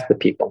 if half the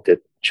people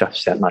did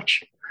just that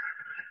much.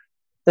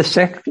 The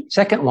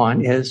second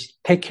one is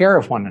take care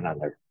of one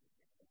another.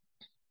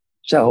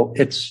 So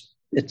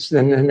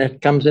then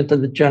it comes into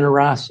the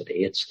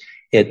generosity.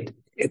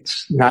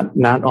 It's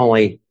not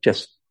only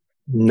just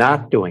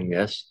not doing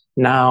this.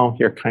 Now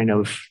you're kind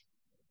of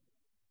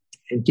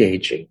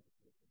engaging.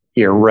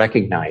 You're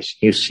recognizing.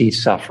 You see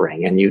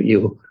suffering, and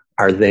you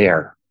are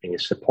there and you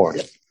support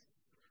it.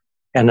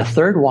 And the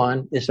third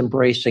one is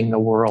embracing the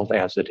world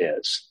as it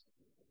is.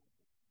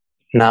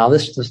 Now,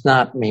 this does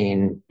not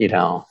mean,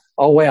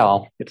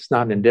 it's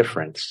not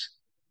indifference,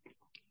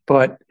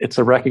 but it's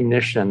a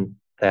recognition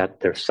that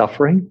there's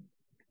suffering.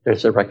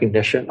 There's a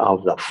recognition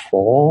of the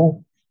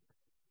full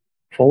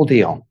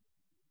deal,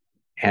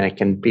 and it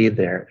can be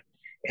there.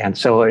 And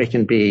so it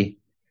can be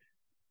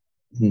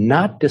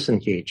not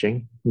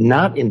disengaging,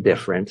 not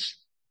indifference,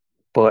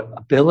 but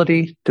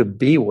ability to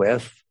be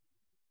with,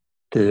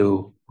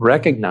 to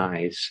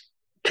recognize,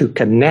 to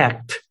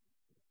connect,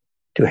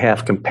 to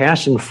have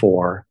compassion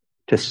for,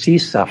 to see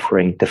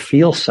suffering, to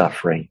feel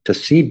suffering, to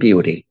see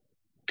beauty,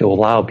 to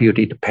allow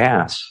beauty to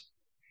pass.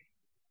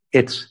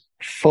 It's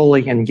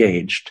fully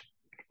engaged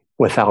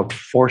without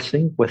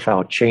forcing,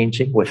 without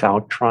changing,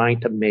 without trying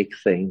to make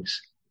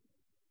things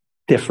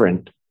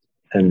different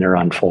than they're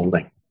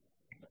unfolding.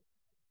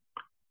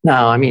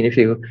 Now, I mean, if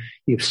you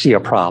see a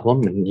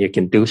problem and you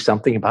can do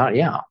something about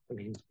it,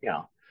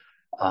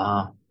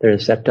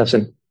 that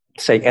doesn't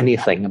say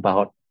anything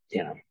about,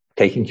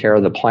 taking care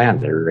of the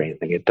planet or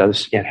anything. It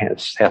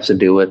has to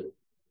do with,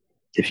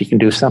 if you can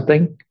do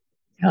something,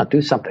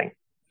 do something.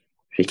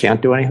 If you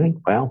can't do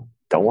anything, well,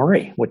 don't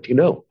worry. What do you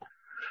do?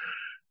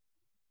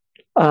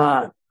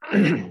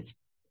 Pema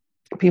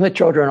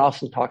Chodron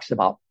also talks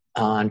about,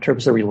 in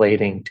terms of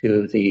relating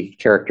to the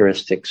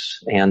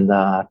characteristics and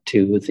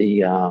to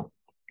the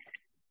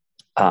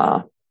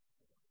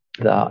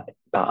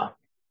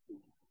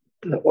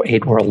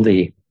eight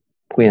worldly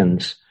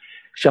winds.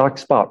 She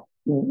talks about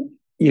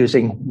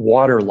using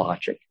water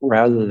logic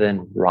rather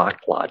than rock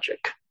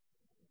logic.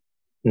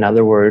 In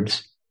other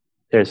words,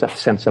 there's a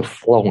sense of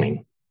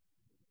flowing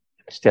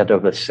instead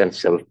of a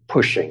sense of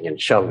pushing and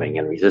shoving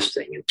and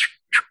resisting and,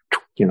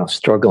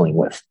 struggling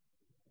with.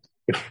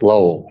 You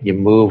flow, you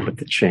move with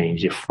the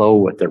change, you flow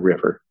with the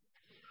river.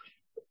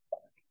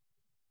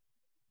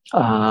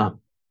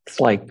 It's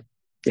like,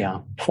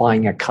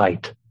 flying a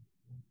kite.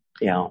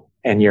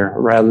 and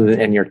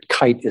your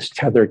kite is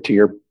tethered to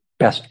your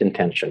best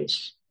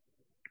intentions.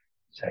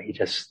 So you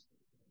just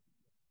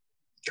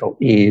go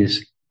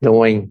ease,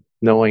 knowing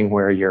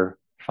where your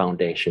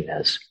foundation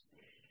is.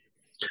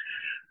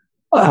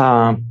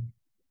 While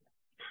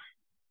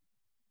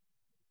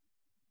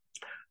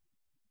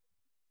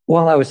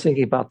I was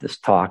thinking about this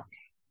talk,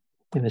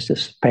 it was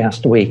this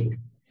past week,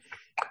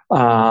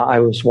 I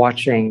was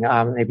watching,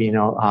 maybe you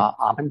know,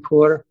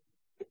 Amanpour,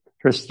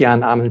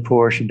 Christiane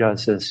Amanpour. She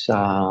does this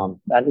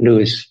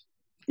news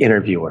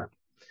interviewer.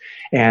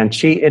 And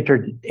she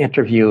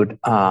interviewed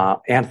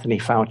Anthony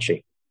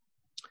Fauci.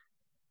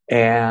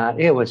 And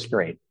it was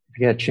great. If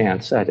you get a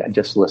chance, I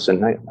just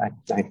listened.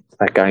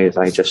 That guy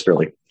I just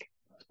really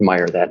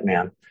admire that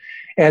man.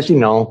 As you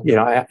know,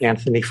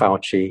 Anthony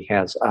Fauci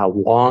has a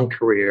long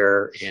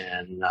career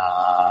in,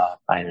 I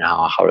don't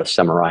know how to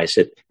summarize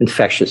it,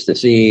 infectious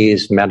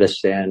disease,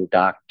 medicine,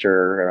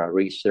 doctor,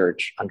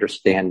 research,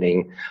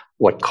 understanding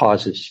what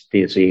causes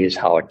disease,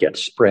 how it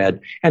gets spread.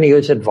 And he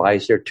was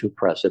advisor to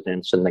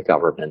presidents and the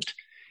government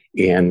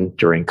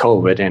during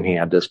COVID, and he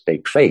had this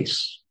big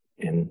face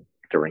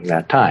during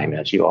that time,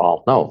 as you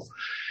all know.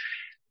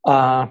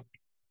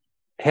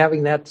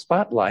 Having that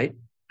spotlight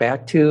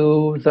back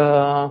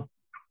to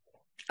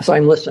so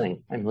I'm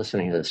listening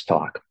to this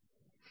talk.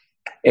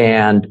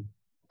 And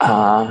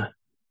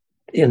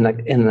in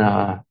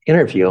the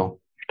interview,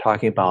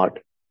 talking about,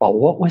 well,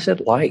 what was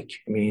it like?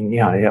 I mean,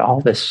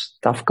 all this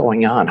stuff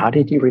going on. How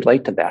did you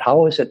relate to that?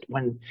 How was it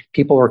when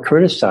people were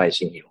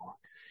criticizing you?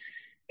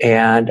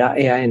 And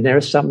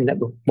there's something that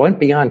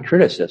went beyond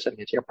criticism,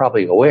 as you're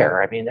probably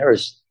aware. I mean, there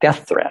was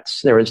death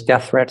threats. There was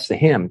death threats to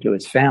him, to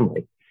his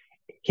family.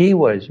 He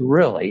was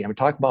really, I'm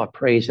talking about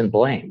praise and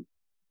blame.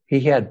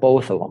 He had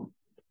both of them.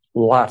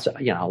 Lots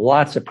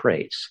of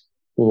praise,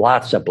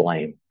 lots of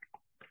blame.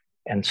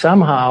 And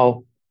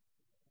somehow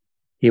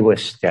he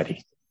was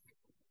steady.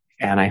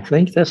 And I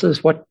think this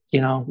is what,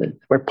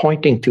 we're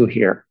pointing to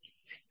here.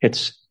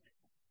 And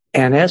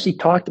as he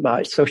talked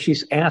about it, so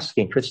she's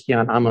asking,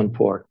 Christiane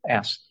Amanpour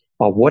asked,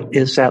 well, what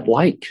is that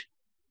like?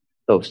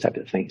 Those type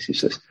of things. He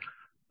says,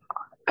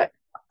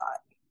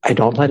 I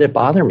don't let it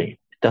bother me.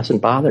 It doesn't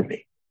bother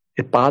me.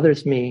 It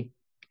bothers me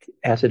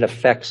as it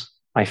affects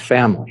my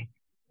family.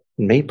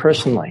 Me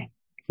personally,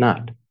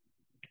 not.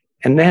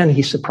 And then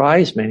he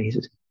surprised me and he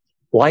says,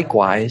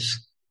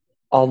 likewise,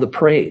 all the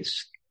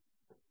praise,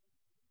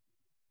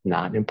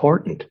 not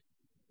important.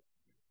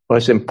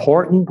 What's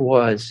important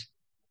was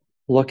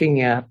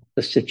looking at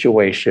the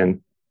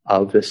situation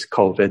of this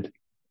COVID,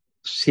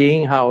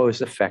 seeing how it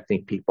was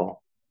affecting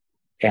people,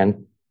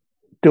 and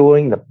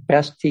doing the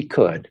best he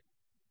could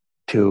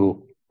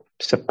to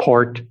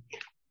support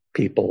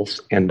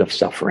people's end of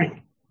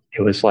suffering.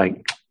 It was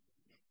like,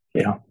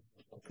 it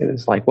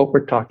was like what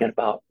we're talking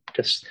about,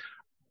 just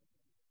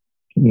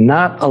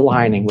not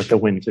aligning with the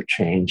winds of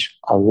change,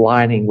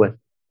 aligning with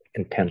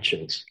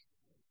intentions,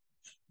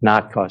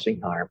 not causing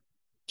harm,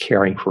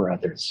 caring for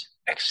others,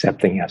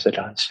 accepting as it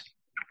is.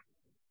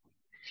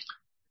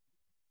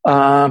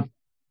 Where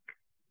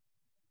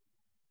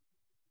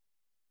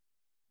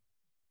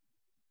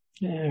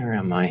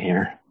am I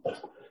here?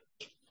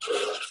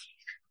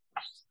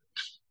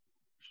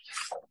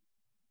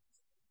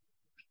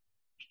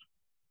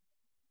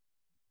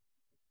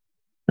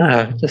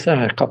 Just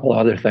a couple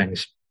other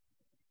things.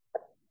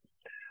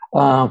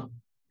 Another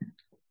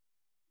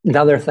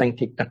thing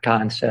Thich Nhat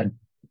Hanh said,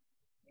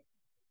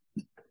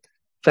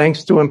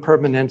 thanks to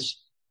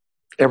impermanence,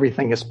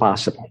 everything is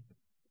possible.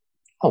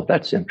 Oh,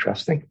 that's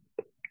interesting.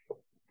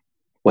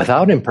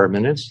 Without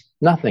impermanence,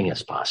 nothing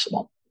is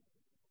possible.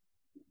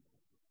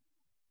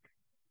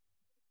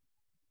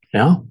 We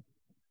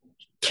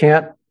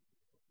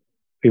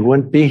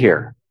wouldn't be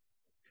here.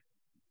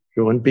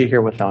 We wouldn't be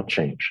here without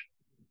change.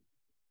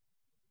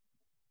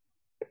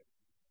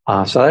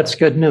 So that's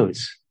good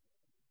news.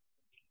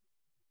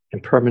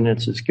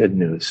 Impermanence is good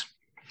news.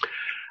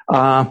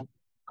 I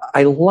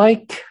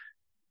like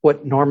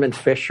what Norman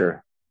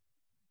Fisher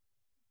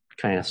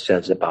kind of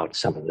says about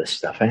some of this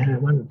stuff.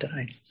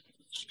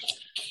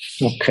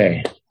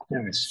 Okay,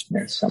 there's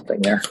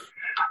something there.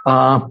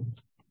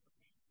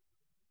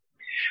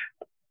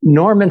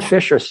 Norman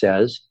Fisher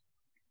says,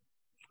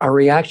 our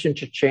reaction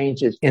to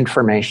change is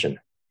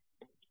information.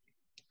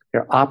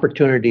 There are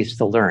opportunities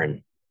to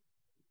learn.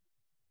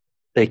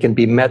 They can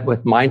be met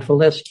with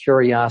mindfulness,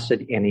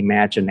 curiosity, and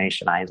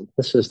imagination.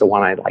 This is the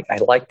one I like. I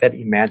like that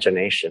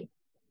imagination.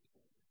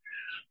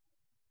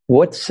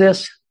 What's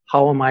this?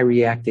 How am I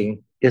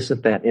reacting?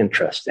 Isn't that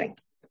interesting?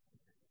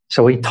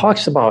 So he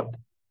talks about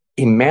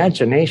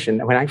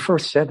imagination. When I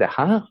first said that,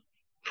 how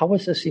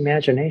is this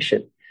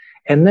imagination?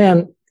 And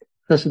then,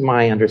 this is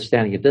my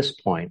understanding at this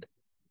point,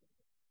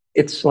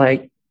 it's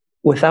like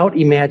without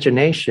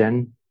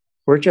imagination,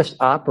 we're just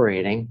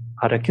operating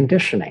out of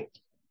conditioning.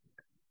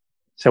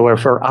 So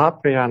if we're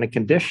operating on a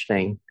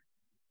conditioning,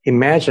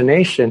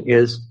 imagination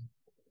is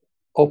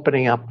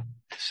opening up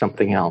to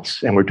something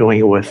else. And we're doing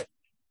it with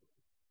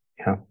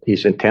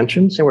these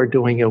intentions, and we're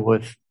doing it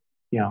with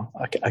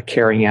a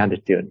caring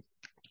attitude.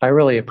 I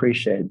really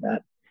appreciate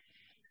that.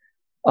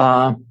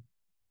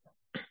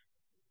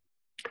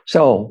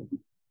 So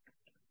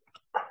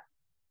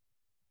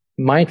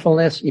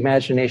mindfulness,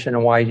 imagination,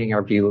 and widening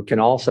our view can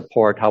all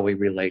support how we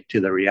relate to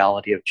the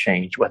reality of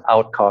change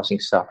without causing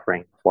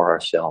suffering for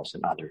ourselves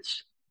and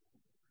others.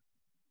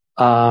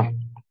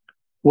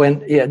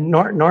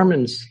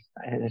 Norman's,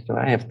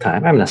 I have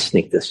time. I'm going to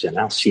sneak this in.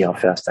 I'll see how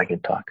fast I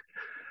can talk.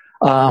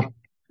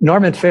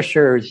 Norman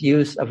Fisher's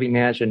use of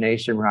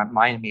imagination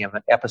reminded me of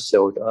an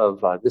episode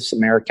of This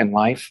American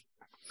Life.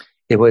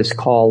 It was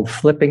called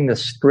Flipping the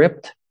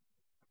Script.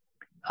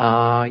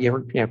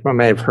 You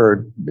may have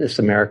heard This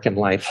American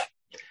Life.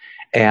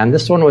 And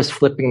this one was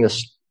flipping the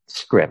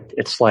script.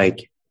 It's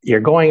like you're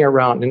going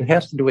around, and it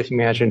has to do with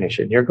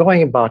imagination. You're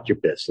going about your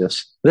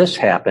business. This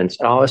happens,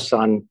 and all of a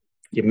sudden,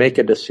 you make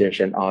a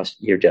decision.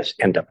 You just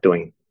end up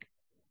doing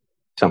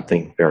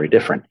something very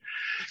different.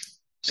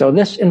 So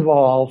this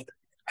involved,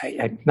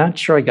 I'm not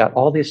sure I got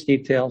all these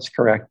details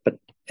correct, but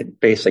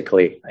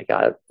basically I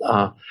got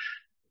it.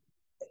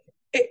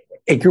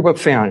 A group of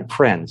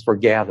friends were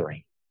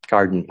gathering,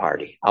 garden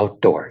party,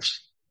 outdoors,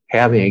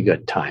 having a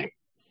good time.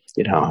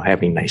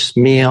 Having a nice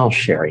meal,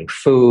 sharing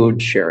food,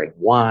 sharing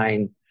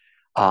wine,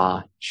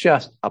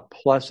 just a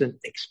pleasant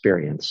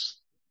experience.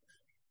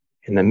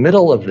 In the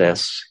middle of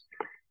this,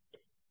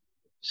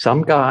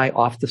 some guy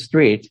off the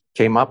street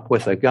came up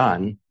with a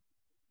gun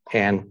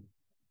and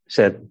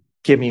said,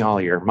 "Give me all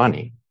your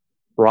money,"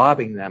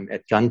 robbing them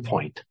at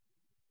gunpoint.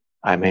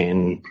 I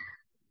mean,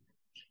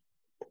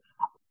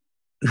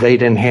 they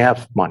didn't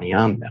have money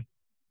on them.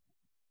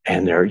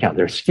 And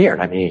they're scared.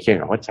 I mean,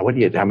 what do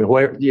you do? I mean,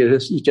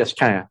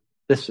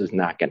 this is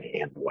not going to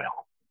end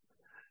well.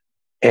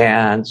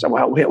 And so,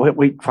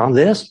 we found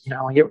this,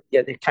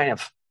 they're kind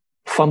of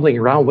fumbling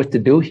around what to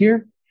do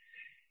here.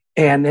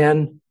 And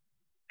then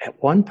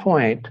at one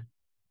point,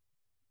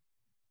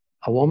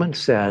 a woman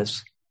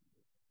says,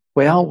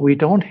 "Well, we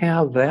don't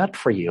have that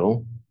for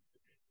you.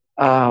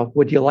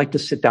 Would you like to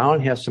sit down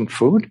and have some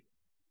food?"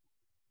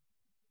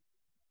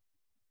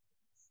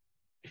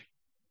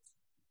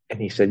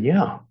 And he said,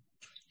 "Yeah."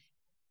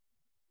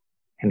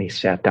 And he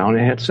sat down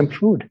and had some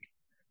food.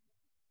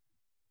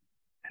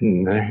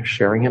 And they're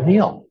sharing a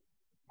meal.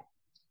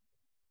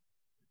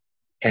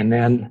 And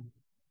then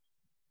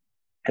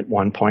at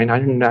one point,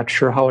 I'm not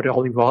sure how it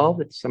all evolved.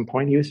 At some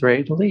point, he was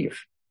ready to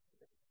leave.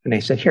 And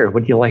they said, "Here,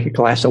 would you like a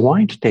glass of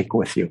wine to take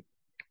with you?"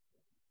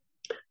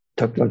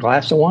 Took a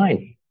glass of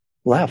wine,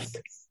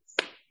 left.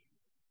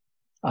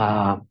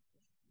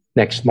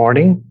 Next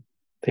morning,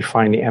 they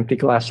find the empty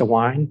glass of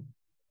wine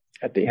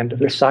at the end of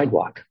their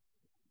sidewalk.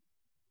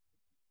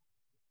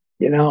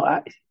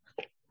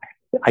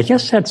 I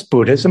guess that's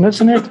Buddhism,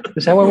 isn't it?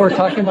 Is that what we're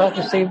talking about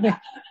this evening?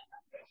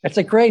 It's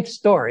a great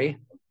story.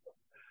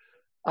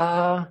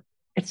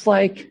 It's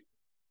like,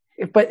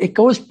 but it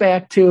goes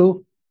back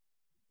to,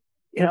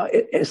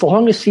 as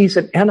long as he's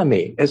an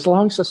enemy, as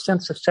long as a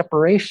sense of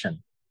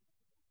separation,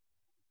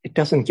 it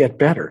doesn't get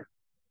better.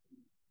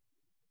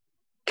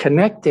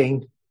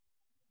 Connecting,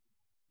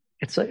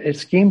 it's a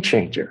game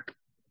changer.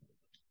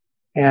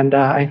 And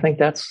I think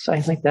that's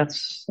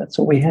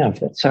what we have.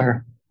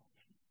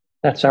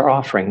 That's our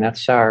offering.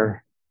 That's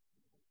our,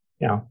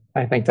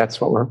 I think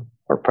that's what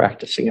we're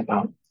practicing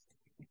about.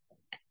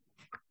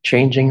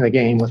 Changing the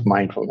game with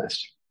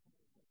mindfulness.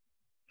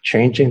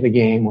 Changing the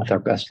game with our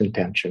best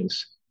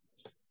intentions.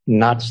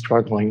 Not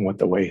struggling with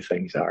the way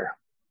things are.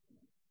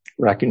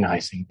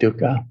 Recognizing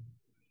dukkha,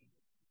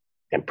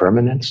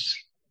 impermanence,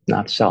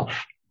 not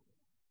self.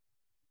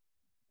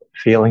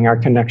 Feeling our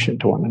connection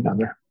to one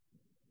another.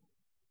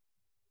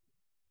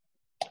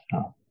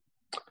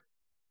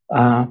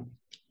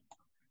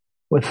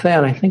 With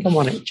that, I think I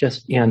want to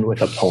just end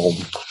with a poem.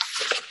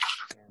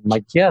 My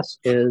guess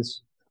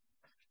is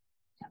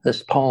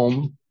this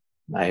poem,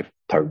 I've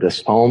heard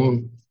this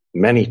poem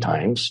many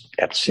times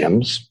at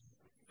Sims,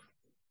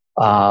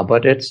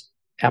 but it's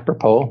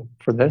apropos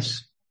for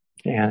this,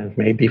 and it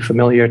may be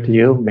familiar to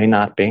you, may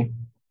not be.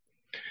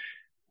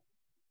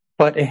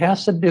 But it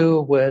has to do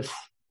with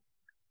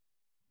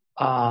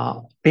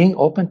being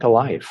open to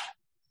life.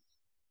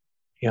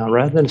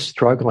 Rather than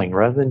struggling,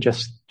 rather than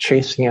just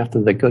chasing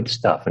after the good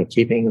stuff and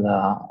keeping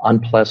the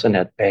unpleasant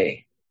at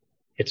bay,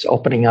 it's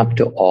opening up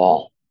to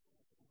all,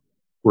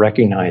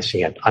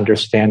 recognizing it,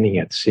 understanding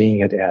it, seeing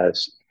it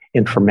as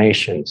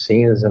information,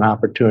 seeing it as an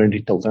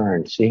opportunity to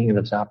learn, seeing it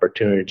as an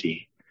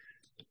opportunity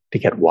to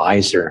get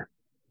wiser,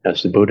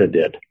 as the Buddha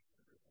did.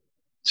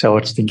 So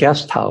it's The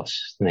Guest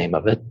House, the name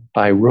of it,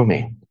 by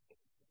Rumi.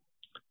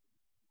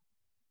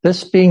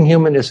 This being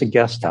human is a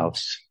guest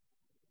house.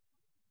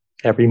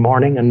 Every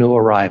morning, a new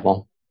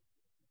arrival.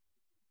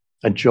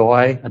 A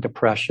joy, a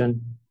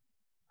depression,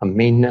 a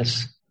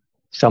meanness,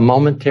 some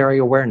momentary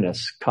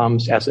awareness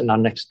comes as an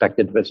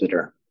unexpected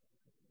visitor.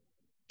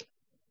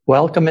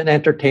 Welcome and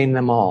entertain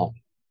them all,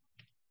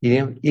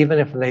 even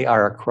if they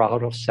are a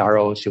crowd of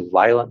sorrows who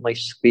violently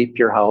sweep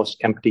your house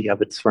empty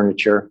of its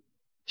furniture.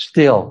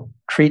 Still,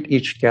 treat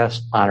each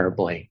guest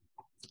honorably.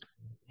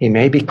 He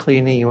may be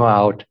cleaning you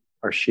out,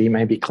 or she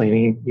may be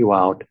cleaning you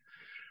out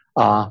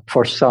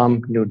for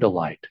some new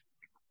delight.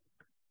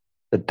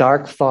 the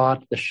dark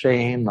thought, the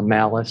shame, the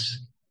malice.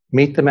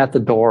 Meet them at the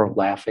door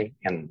laughing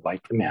and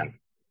invite them in.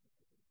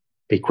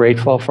 Be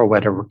grateful for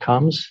whatever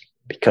comes,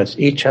 because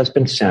each has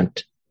been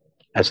sent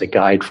as a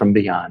guide from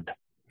beyond.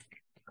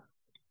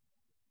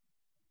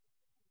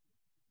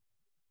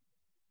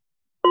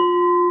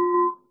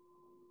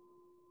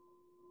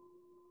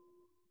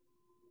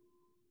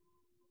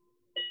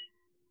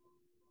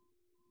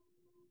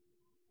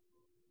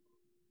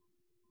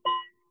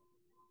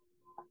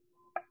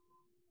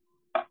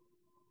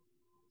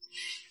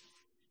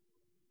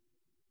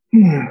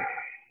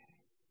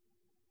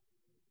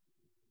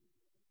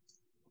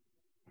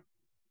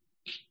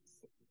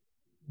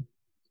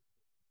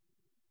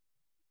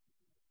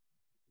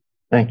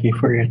 Thank you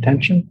for your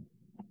attention.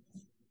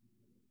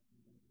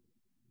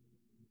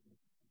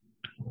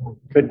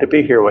 Good to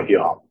be here with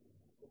you all.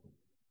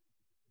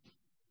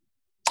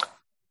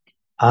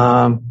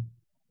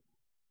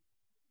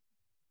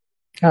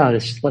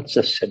 Let's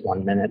just sit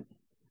 1 minute,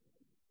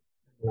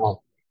 and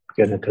I'll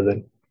get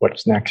into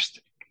what's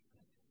next.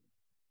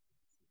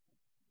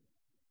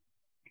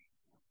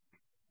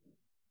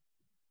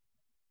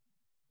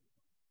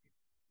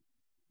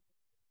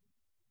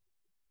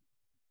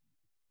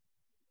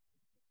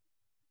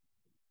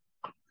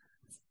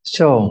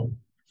 So,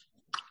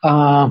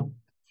 I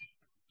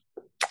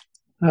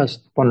was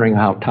wondering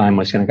how time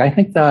was going to go. I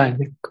think I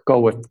could go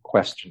with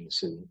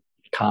questions and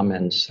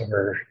comments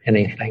or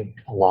anything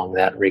along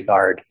that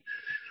regard.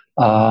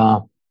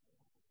 So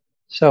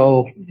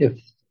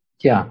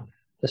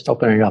just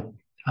open it up.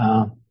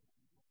 Are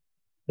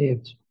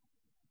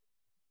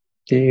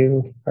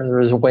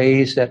there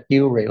ways that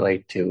you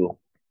relate to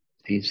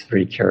these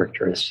three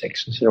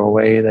characteristics? Is there a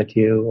way that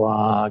you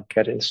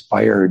get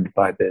inspired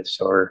by this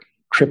or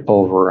trip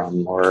over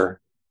them or,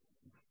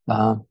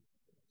 have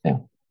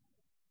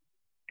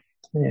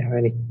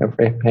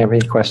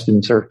any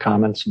questions or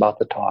comments about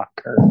the talk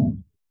or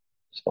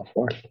so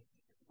forth?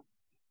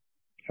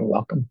 You're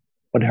welcome.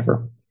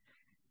 Whatever.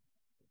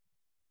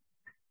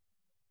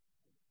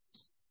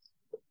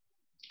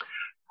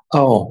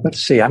 Oh,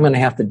 let's see. I'm going to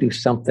have to do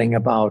something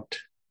about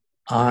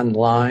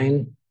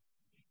online.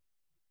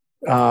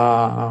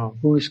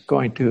 Who's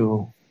going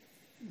to?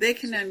 They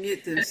can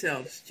unmute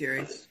themselves,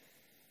 Jerry.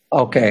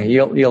 Okay,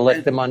 you'll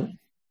let them on.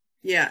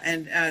 Yeah,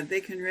 and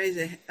they can raise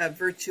a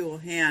virtual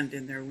hand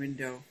in their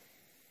window.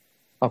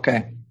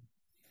 Okay.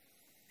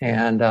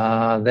 And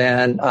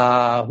then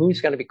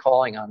who's going to be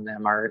calling on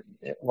them?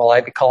 Will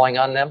I be calling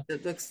on them?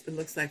 It looks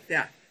like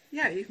that.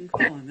 Yeah, you can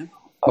call on them.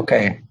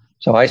 Okay.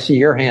 So I see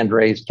your hand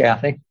raised,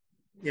 Kathy.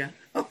 Yeah.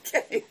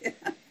 Okay.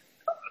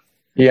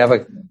 You have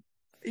a.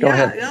 Go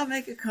ahead. I'll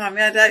make a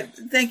comment.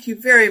 Thank you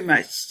very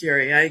much,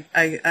 Jerry.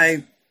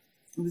 I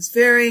was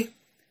very,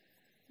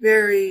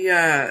 very,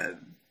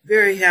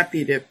 very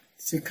happy to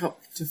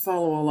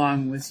follow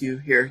along with you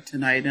here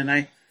tonight, and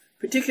I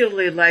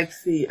particularly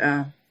liked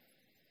the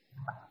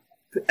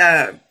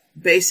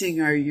basing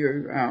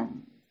your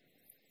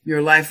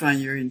life on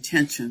your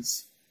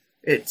intentions.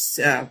 It's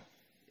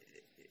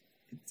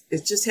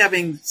just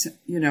having,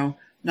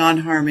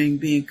 non-harming,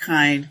 being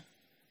kind,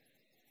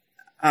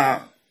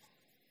 in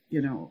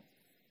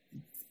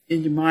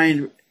your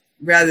mind,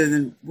 rather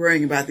than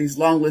worrying about these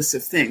long lists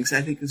of things,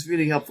 I think is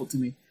really helpful to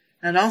me.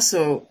 And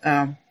also,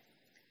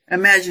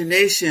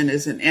 imagination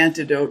is an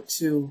antidote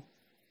to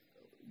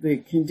the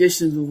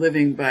conditions of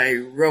living by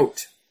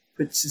rote,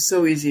 which is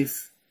so easy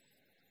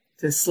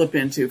to slip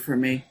into for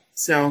me.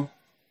 So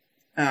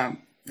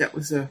that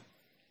was a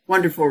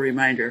wonderful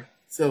reminder.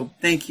 So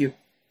thank you.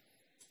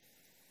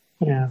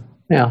 Yeah.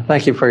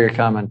 Thank you for your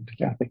comment,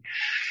 Kathy.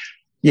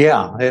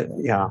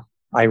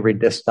 I read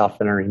this stuff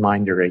in a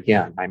reminder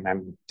again.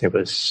 It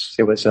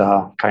was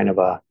a kind of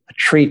a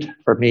treat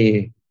for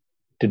me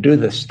to do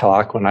this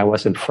talk when I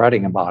wasn't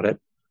fretting about it,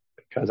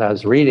 because I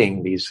was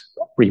reading these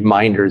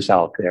reminders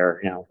out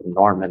there, from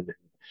Norman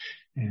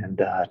and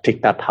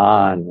Thich Nhat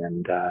Hanh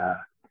and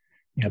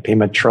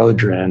Pema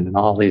Chodron and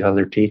all these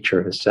other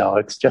teachers. So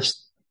it's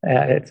just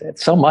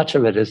it's so much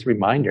of it is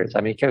reminders.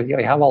 I mean, you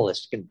have all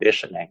this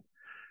conditioning.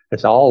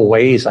 It's all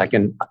ways I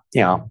can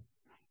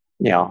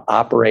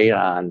operate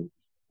on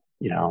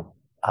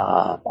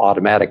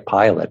automatic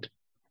pilot.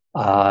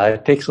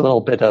 It takes a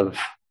little bit of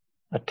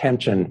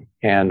attention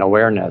and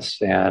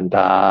awareness and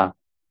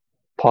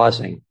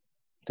pausing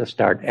to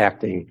start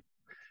acting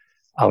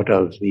out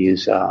of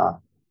these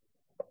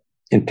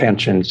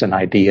intentions and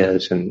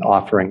ideas and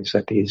offerings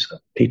that these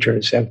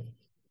teachers have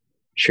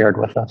shared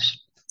with us.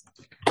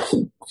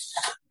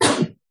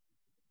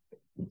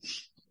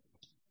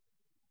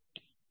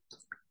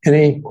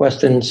 Any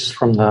questions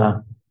from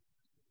the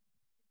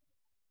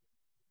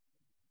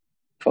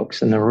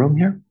folks in the room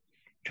here?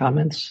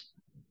 Comments?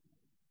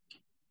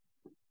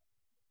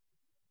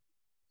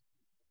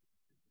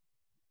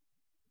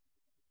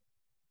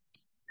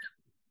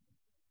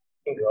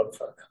 You can go up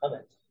for a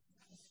comment.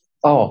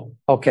 Oh,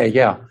 okay,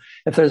 yeah.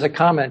 If there's a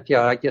comment,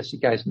 I guess you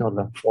guys know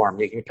the form.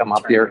 You can come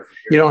up here.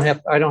 I'm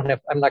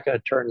not going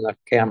to turn the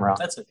camera.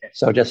 That's okay.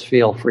 So just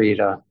feel free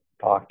to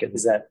talk. Do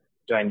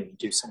I need to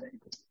do something?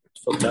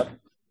 Flipped up?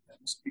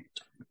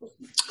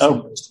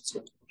 Oh,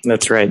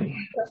 that's right.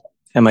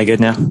 Am I good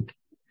now?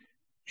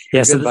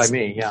 Yeah, good by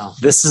me. Yeah.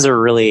 This is a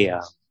really,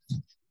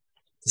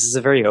 this is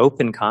a very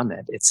open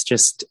comment.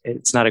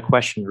 It's not a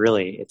question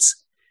really.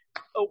 It's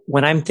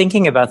when I'm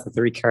thinking about the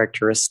three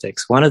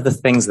characteristics, one of the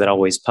things that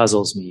always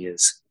puzzles me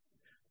is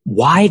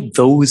why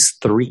those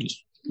three?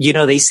 You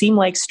know, they seem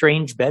like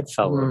strange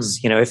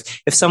bedfellows. You know,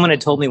 if someone had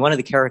told me one of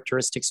the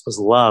characteristics was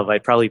love,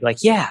 I'd probably be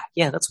like, yeah,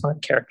 that's one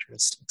of the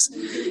characteristics.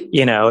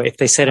 You know, if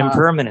they said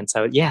impermanence,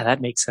 I would,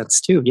 that makes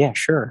sense too. Yeah,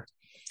 sure.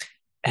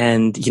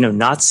 And, you know,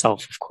 not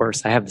self, of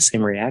course, I have the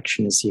same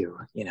reaction as you.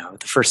 You know,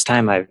 the first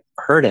time I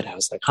heard it, I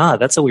was like,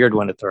 that's a weird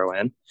one to throw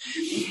in,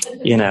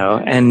 you know.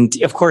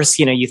 And of course,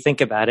 you know, you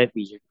think about it,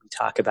 we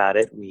talk about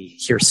it, we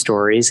hear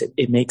stories,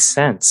 it makes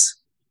sense.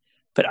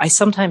 But I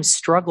sometimes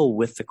struggle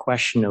with the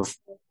question of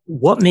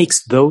what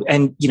makes those,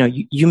 and, you know,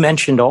 you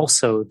mentioned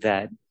also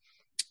that,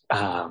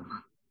 I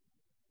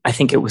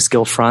think it was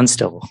Gil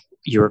Fronsdal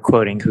you were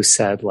quoting who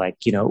said,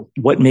 like, you know,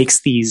 what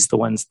makes these, the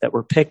ones that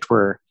were picked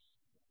were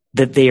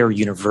that they are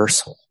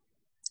universal.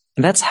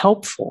 And that's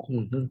helpful.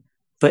 Mm-hmm.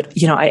 But,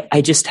 you know,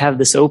 I just have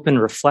this open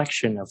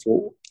reflection of,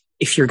 well,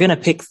 if you're going to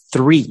pick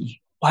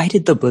three, why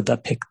did the Buddha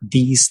pick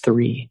these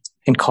three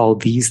and call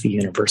these the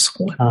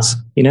universal ones?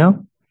 You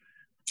know?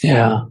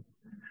 Yeah.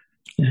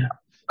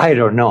 I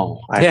don't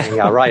know.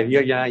 Yeah, right.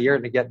 You're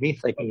going to get me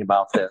thinking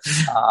about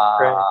this.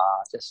 Right.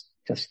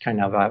 Just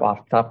kind of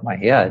off the top of my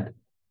head,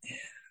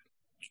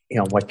 you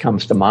know, what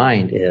comes to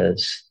mind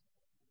is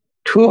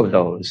two of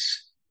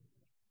those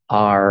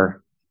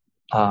are,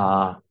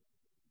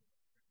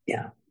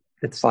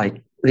 it's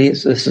like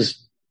this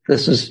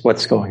is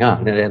what's going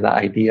on. And the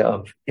idea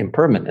of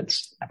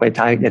impermanence.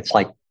 It's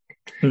like,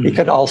 you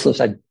could also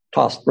say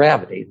toss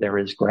gravity. There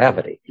is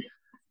gravity,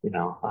 you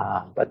know,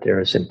 but there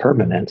is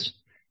impermanence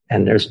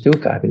and there's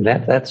dukkha. I mean,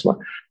 that's what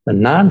the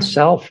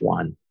non-self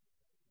one.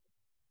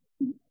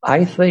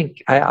 I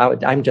think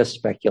I'm just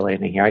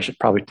speculating here. I should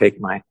probably take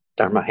my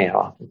Dharma hat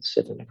off and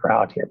sit in the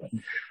crowd here. But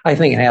I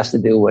think it has to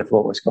do with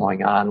what was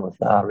going on with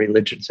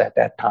religions at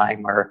that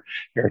time, where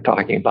you're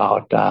talking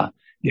about,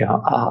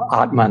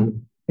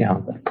 Atman, you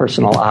know, the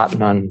personal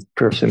Atman,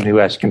 person who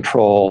has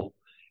control,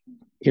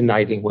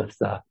 uniting with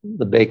the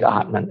big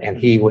Atman, and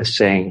he was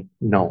saying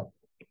no.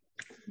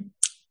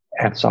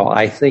 And so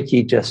I think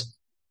he just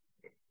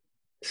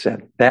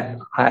said that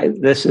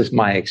this is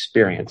my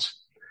experience.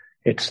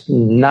 It's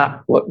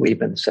not what we've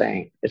been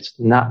saying. It's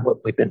not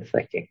what we've been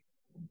thinking.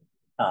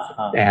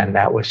 And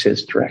that was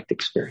his direct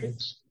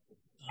experience.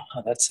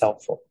 That's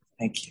helpful.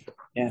 Thank you.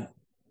 Yeah.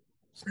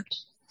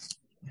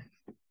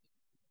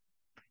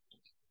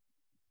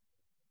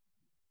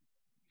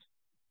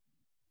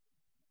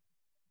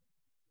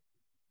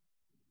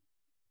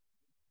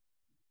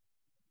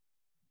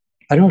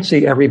 I don't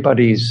see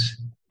everybody's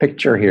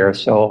picture here,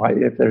 so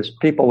if there's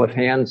people with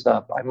hands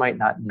up, I might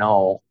not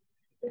know.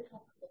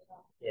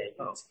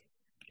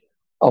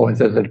 Oh,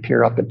 does it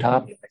appear up at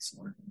top?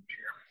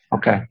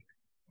 Okay.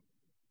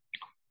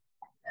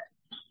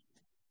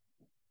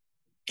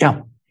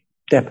 Yeah,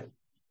 Deb.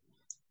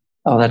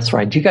 Oh, that's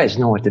right. You guys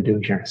know what to do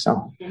here,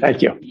 so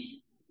thank you.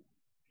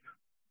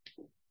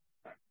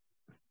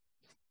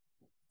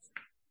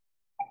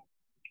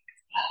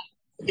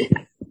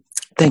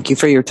 Thank you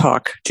for your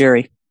talk,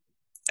 Jerry.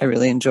 I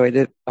really enjoyed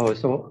it. Oh,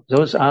 so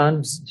those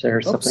on? Is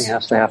there something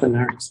has to happen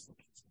there?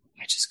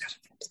 I just got to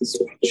flip the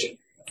switch.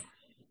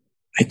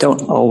 I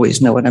don't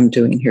always know what I'm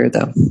doing here,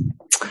 though.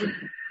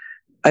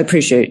 I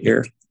appreciate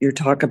your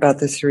talk about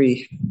the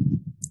three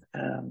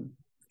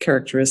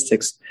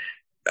characteristics.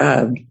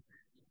 What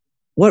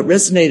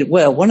resonated,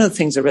 one of the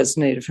things that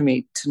resonated for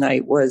me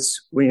tonight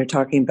was when you're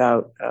talking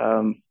about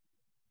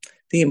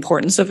the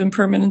importance of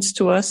impermanence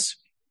to us.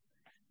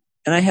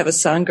 And I have a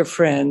Sangha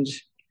friend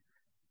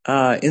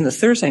in the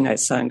Thursday night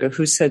Sangha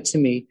who said to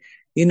me,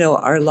 you know,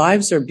 our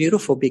lives are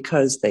beautiful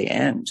because they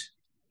end.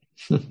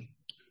 And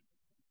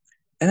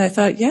I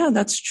thought, yeah,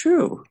 that's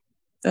true.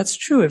 That's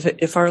true.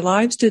 If our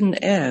lives didn't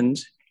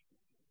end,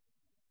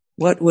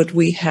 what would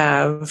we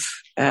have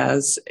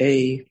as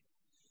a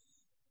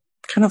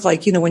kind of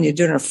like, you know, when you're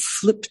doing a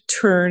flip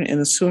turn in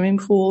a swimming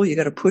pool, you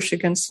got to push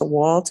against the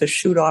wall to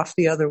shoot off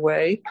the other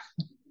way.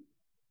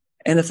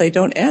 And if they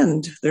don't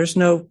end, there's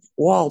no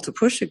wall to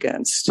push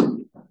against.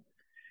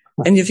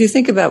 And if you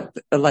think about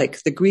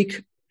like the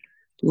Greek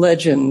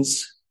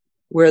legends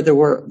where there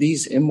were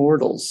these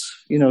immortals,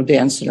 you know,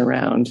 dancing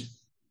around,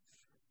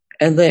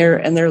 and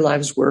their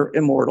lives were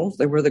immortal.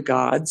 They were the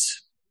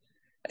gods.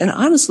 And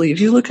honestly, if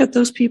you look at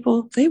those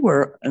people, they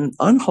were an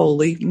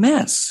unholy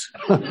mess.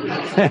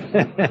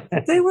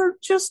 They were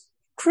just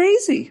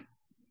crazy.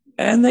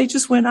 And they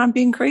just went on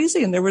being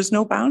crazy, and there was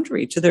no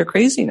boundary to their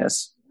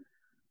craziness.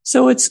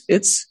 So it's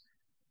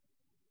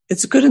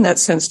good in that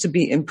sense to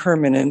be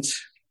impermanent.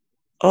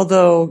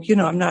 Although, you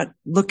know, I'm not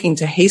looking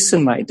to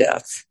hasten my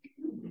death.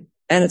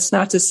 And it's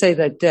not to say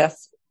that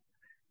death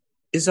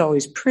is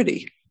always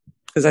pretty,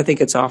 because I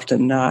think it's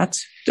often not.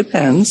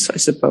 Depends, I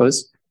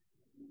suppose.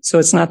 So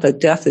it's not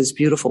that death is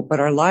beautiful, but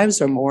our lives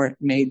are more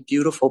made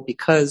beautiful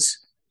because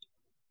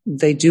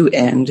they do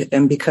end,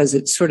 and because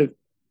it sort of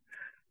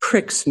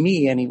pricks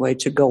me anyway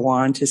to go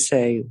on to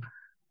say,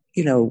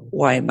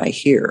 why am I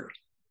here?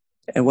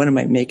 And what am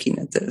I making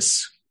of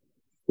this?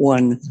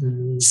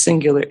 One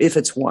singular, if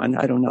it's one,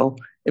 I don't know,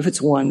 if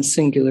it's one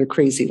singular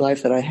crazy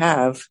life that I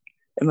have,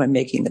 am I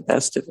making the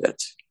best of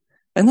it?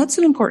 And that's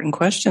an important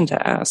question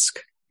to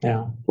ask.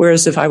 Yeah.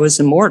 Whereas if I was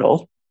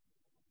immortal,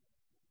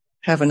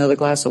 have another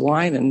glass of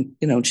wine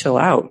and, chill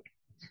out.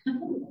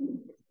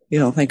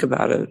 Think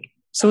about it.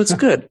 So it's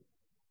good.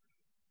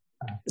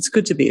 It's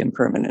good to be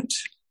impermanent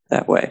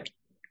that way.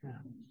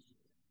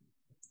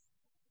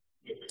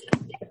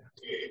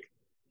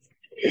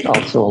 It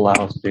also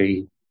allows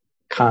the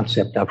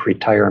concept of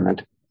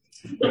retirement.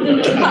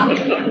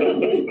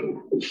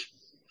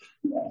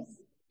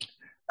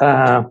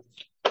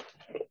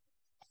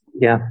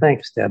 Yeah,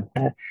 thanks, Deb.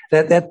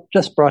 That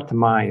just brought to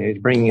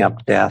mind bringing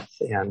up death,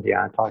 and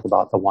talk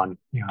about the one,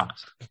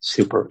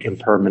 super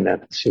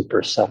impermanent,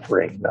 super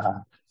suffering.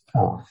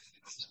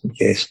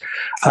 Case.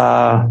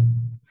 I've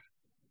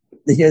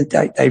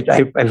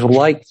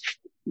liked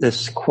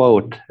this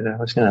quote. I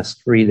was going to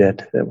read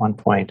it at one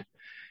point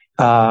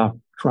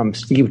from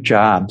Steve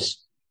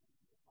Jobs,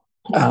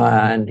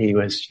 and he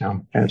was,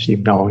 as you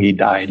know, he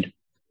died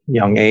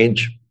young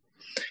age,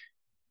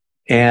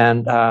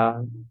 and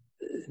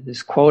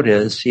his quote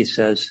is, he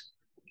says,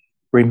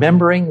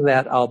 "Remembering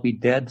that I'll be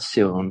dead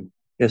soon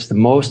is the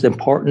most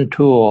important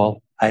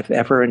tool I've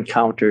ever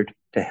encountered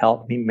to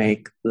help me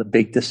make the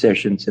big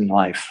decisions in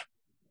life.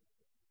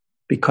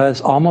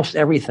 Because almost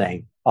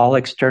everything, all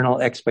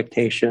external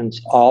expectations,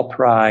 all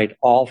pride,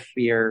 all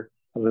fear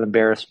of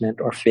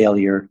embarrassment or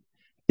failure,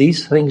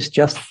 these things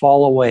just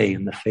fall away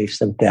in the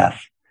face of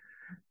death,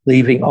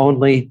 leaving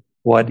only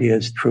what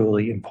is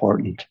truly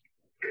important.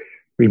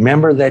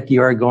 Remember that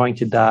you are going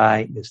to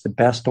die is the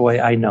best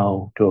way I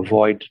know to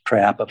avoid the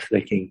trap of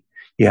thinking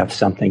you have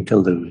something to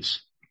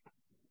lose.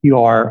 You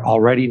are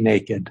already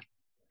naked.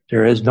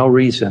 There is no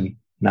reason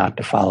not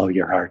to follow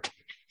your heart."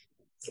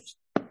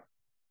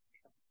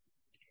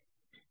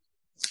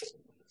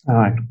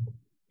 I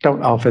don't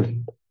know if it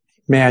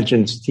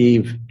imagines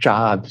Steve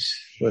Jobs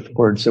with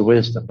words of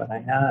wisdom, but I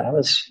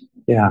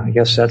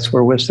guess that's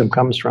where wisdom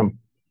comes from.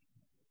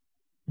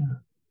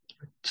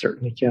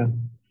 Certainly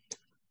can.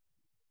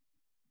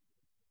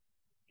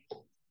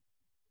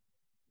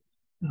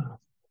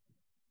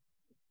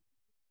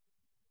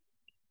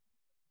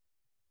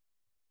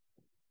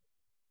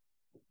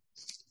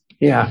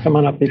 Yeah, come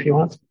on up if you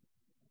want.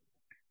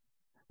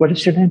 What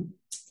is your name?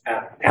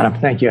 Adam.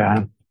 Thank you,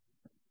 Adam.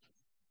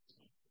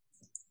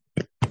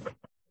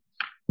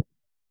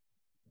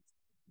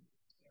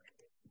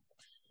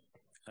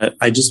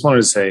 I just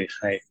wanted to say,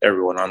 hi,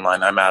 everyone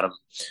online. I'm Adam.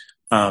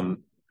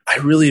 I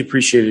really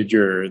appreciated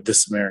your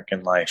This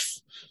American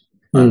Life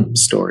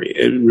story.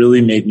 It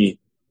really made me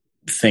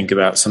think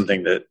about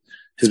something that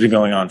has been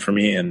going on for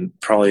me and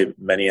probably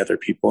many other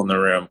people in the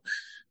room.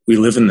 We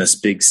live in this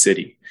big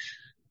city,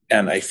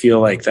 and I feel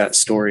like that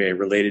story I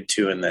related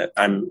to, in that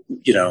I'm,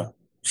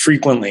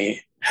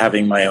 frequently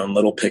having my own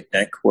little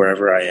picnic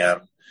wherever I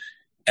am,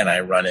 and I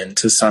run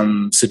into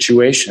some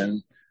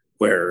situation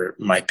where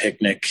my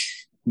picnic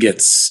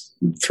gets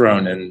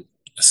thrown in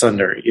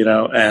asunder,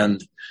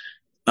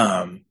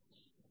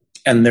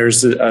 and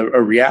there's a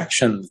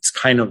reaction that's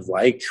kind of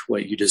like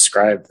what you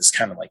described, this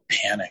kind of like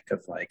panic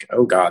of like,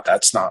 oh God,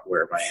 that's not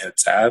where my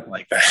head's at.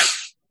 Like that,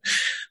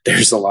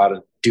 there's a lot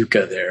of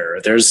dukkha there.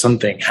 There's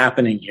something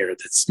happening here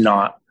that's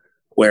not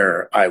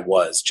where I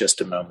was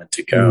just a moment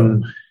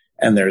ago.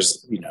 And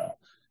there's,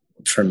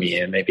 for me,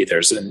 and maybe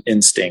there's an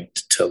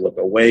instinct to look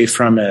away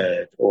from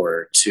it,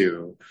 or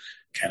to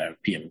kind of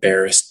be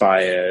embarrassed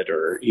by it,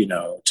 or,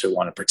 to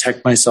want to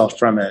protect myself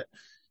from it.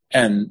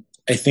 And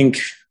I think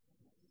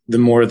the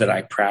more that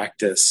I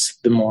practice,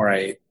 the more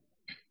I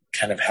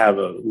kind of have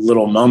a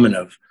little moment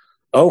of,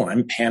 oh,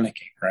 I'm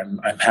panicking, or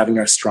I'm having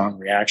a strong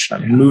reaction.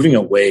 I'm moving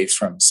away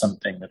from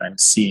something that I'm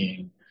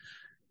seeing.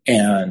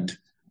 And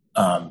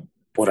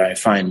what I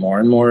find more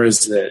and more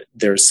is that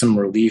there's some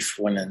relief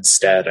when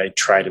instead I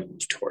try to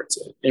move towards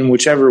it in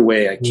whichever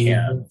way I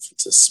can. If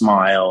it's a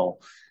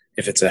smile,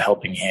 if it's a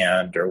helping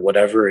hand, or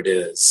whatever it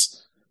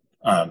is,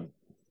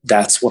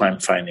 that's what I'm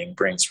finding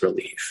brings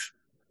relief.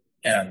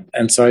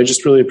 And so I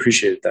just really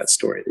appreciated that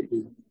story that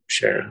you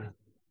shared.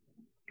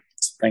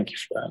 So thank you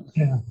for that.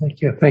 Yeah,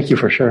 thank you. Thank you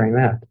for sharing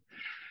that.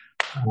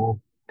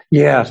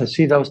 To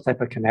see those type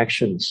of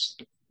connections,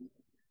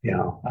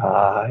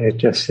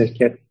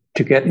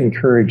 to get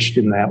encouraged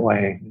in that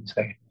way,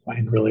 I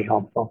find really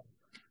helpful.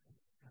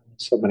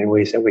 So many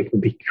ways that we can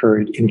be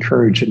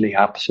encouraged in the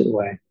opposite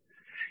way.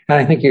 And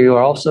I think you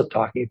were also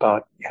talking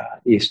about,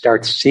 you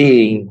start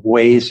seeing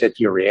ways that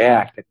you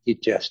react that you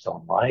just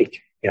don't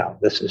like.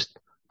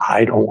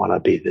 I don't want to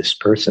be this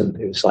person.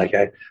 It's like,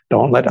 I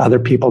don't let other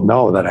people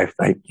know that I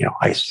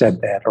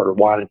said that, or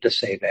wanted to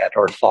say that,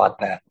 or thought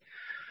that.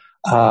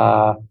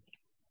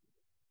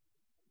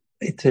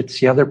 It's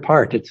the other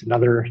part. It's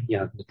another,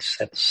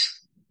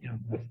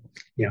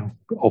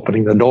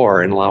 opening the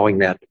door and allowing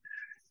that,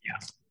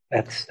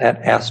 that's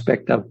that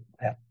aspect of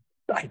that,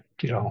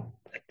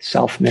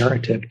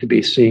 self-narrative to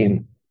be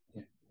seen.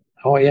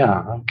 Oh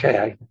yeah.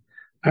 Okay.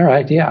 All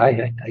right. Yeah.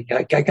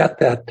 I got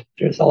that.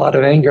 There's a lot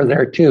of anger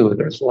there too.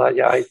 There's a lot.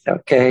 Yeah.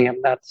 Okay.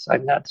 I'm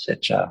not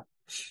such a,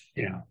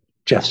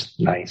 just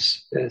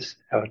nice.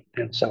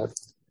 And so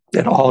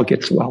it all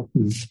gets well.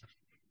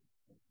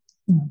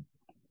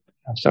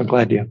 I'm so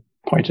glad you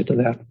pointed to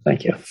that.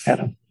 Thank you,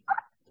 Adam.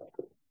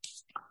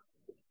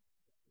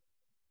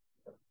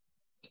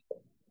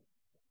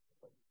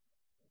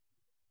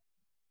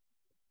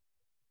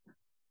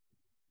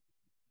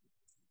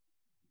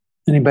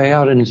 Anybody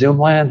out in Zoom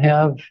land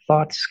have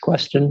thoughts,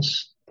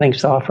 questions,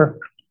 things to offer?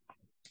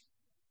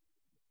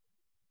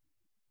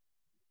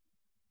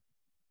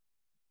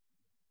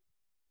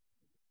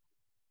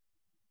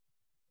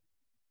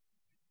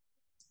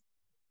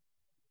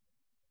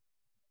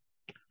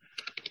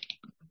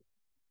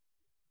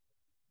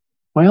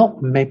 Well,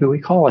 maybe we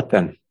call it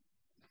then.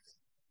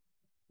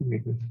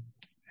 We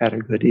had a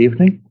good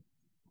evening.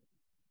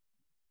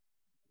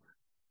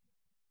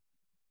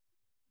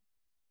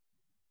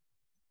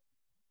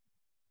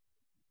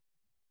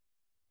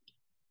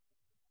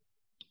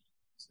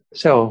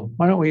 So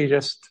why don't we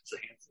just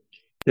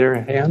their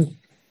hand?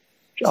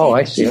 Oh,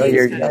 I see. Oh,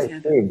 you're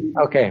Gene.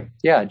 Okay.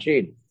 Yeah,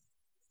 Gene.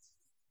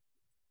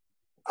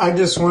 I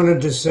just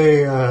wanted to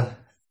say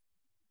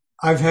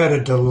I've had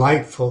a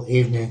delightful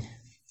evening.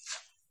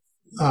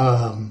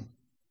 I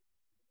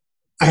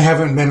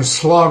haven't been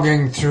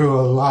slogging through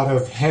a lot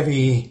of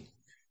heavy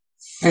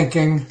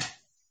thinking,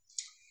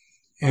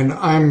 and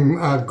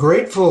I'm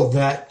grateful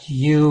that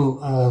you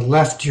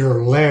left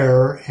your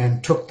lair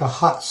and took the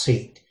hot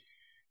seat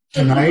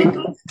tonight.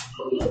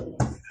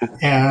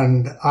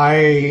 And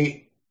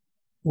I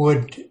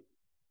would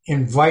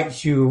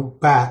invite you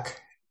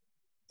back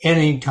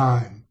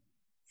anytime.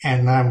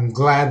 And I'm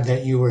glad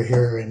that you were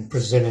here and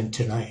presented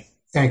tonight.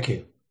 Thank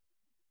you.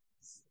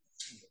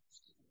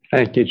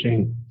 Thank you,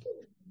 Gene.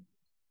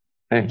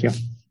 Thank you.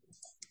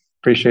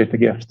 Appreciate the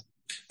gift.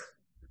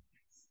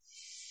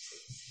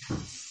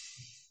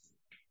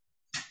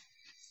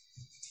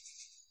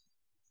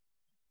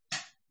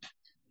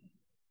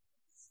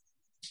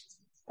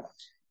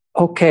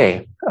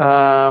 Okay.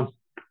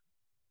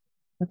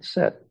 That's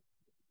it.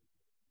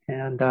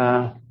 And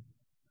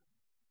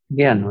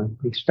again,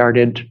 we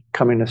started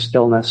coming to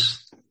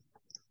stillness.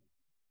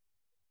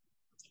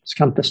 Let's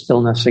come to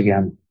stillness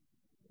again.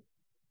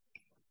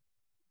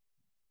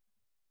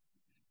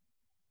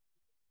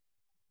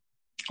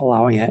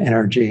 Allowing that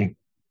energy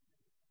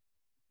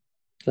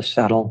to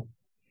settle.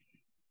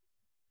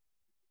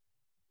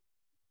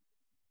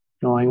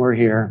 Knowing we're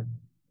here.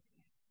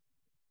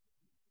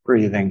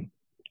 Breathing.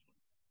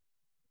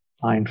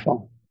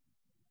 Mindful.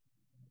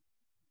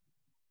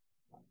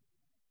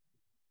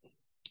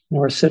 And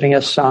we're sitting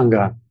as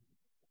Sangha.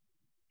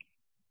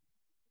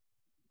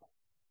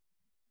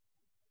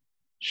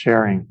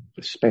 Sharing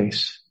the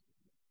space.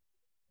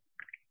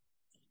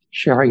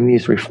 Sharing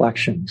these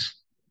reflections.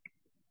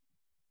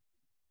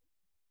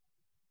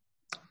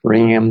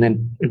 Bringing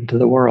them into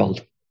the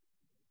world.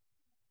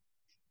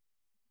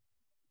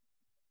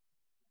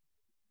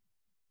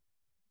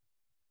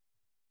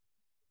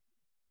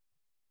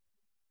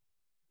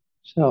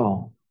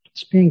 So,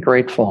 just being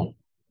grateful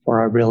for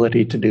our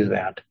ability to do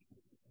that.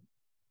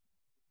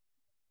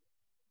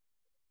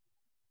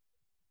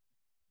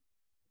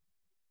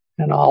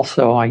 And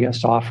also, I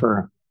guess,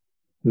 offer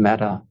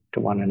metta to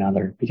one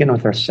another. Begin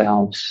with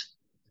ourselves.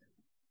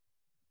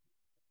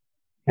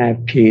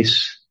 Have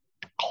peace,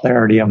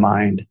 clarity of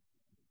mind.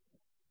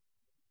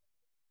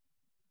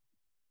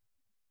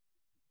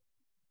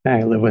 May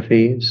I live with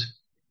ease.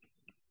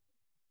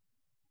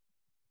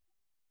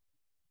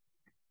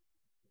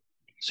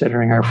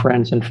 Considering our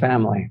friends and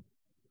family,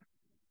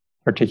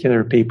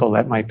 particular people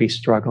that might be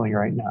struggling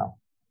right now.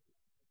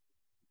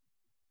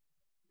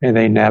 May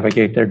they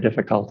navigate their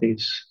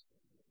difficulties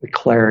with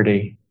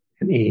clarity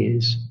and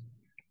ease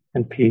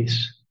and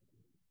peace.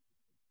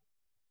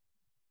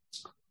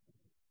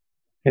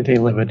 May they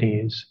live at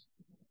ease.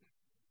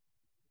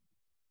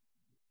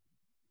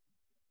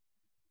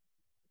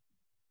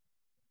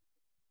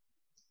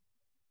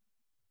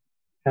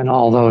 And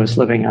all those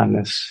living on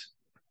this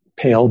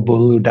pale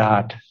blue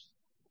dot,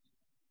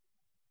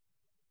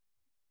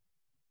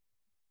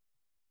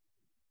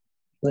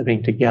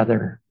 living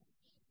together.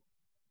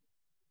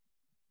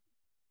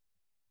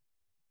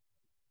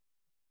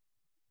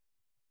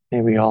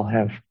 May we all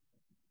have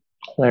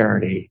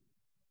clarity.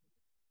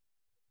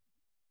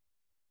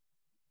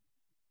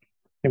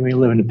 May we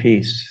live in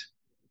peace.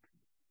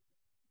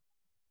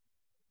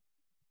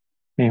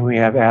 May we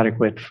have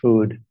adequate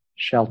food,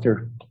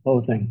 shelter,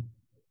 clothing.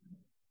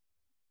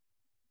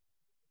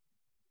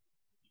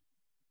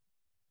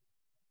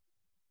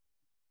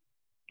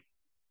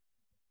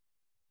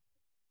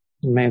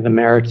 And may the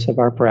merits of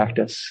our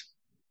practice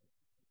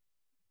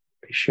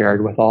be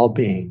shared with all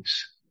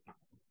beings.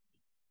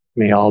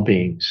 May all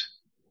beings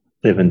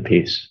live in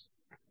peace.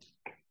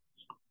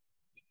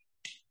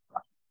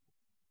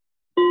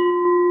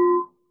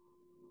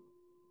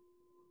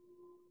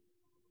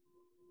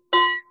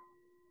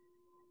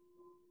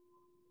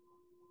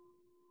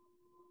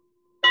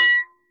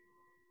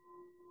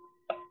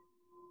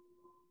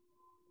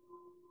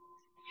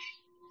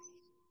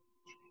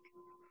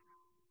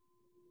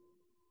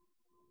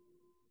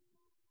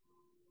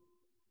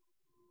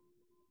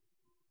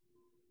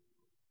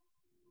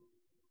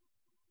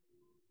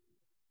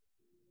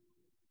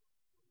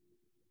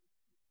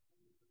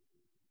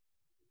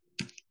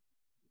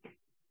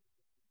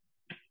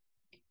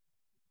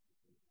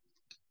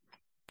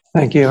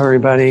 Thank you,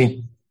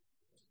 everybody.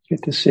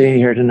 Good to see you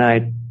here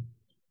tonight.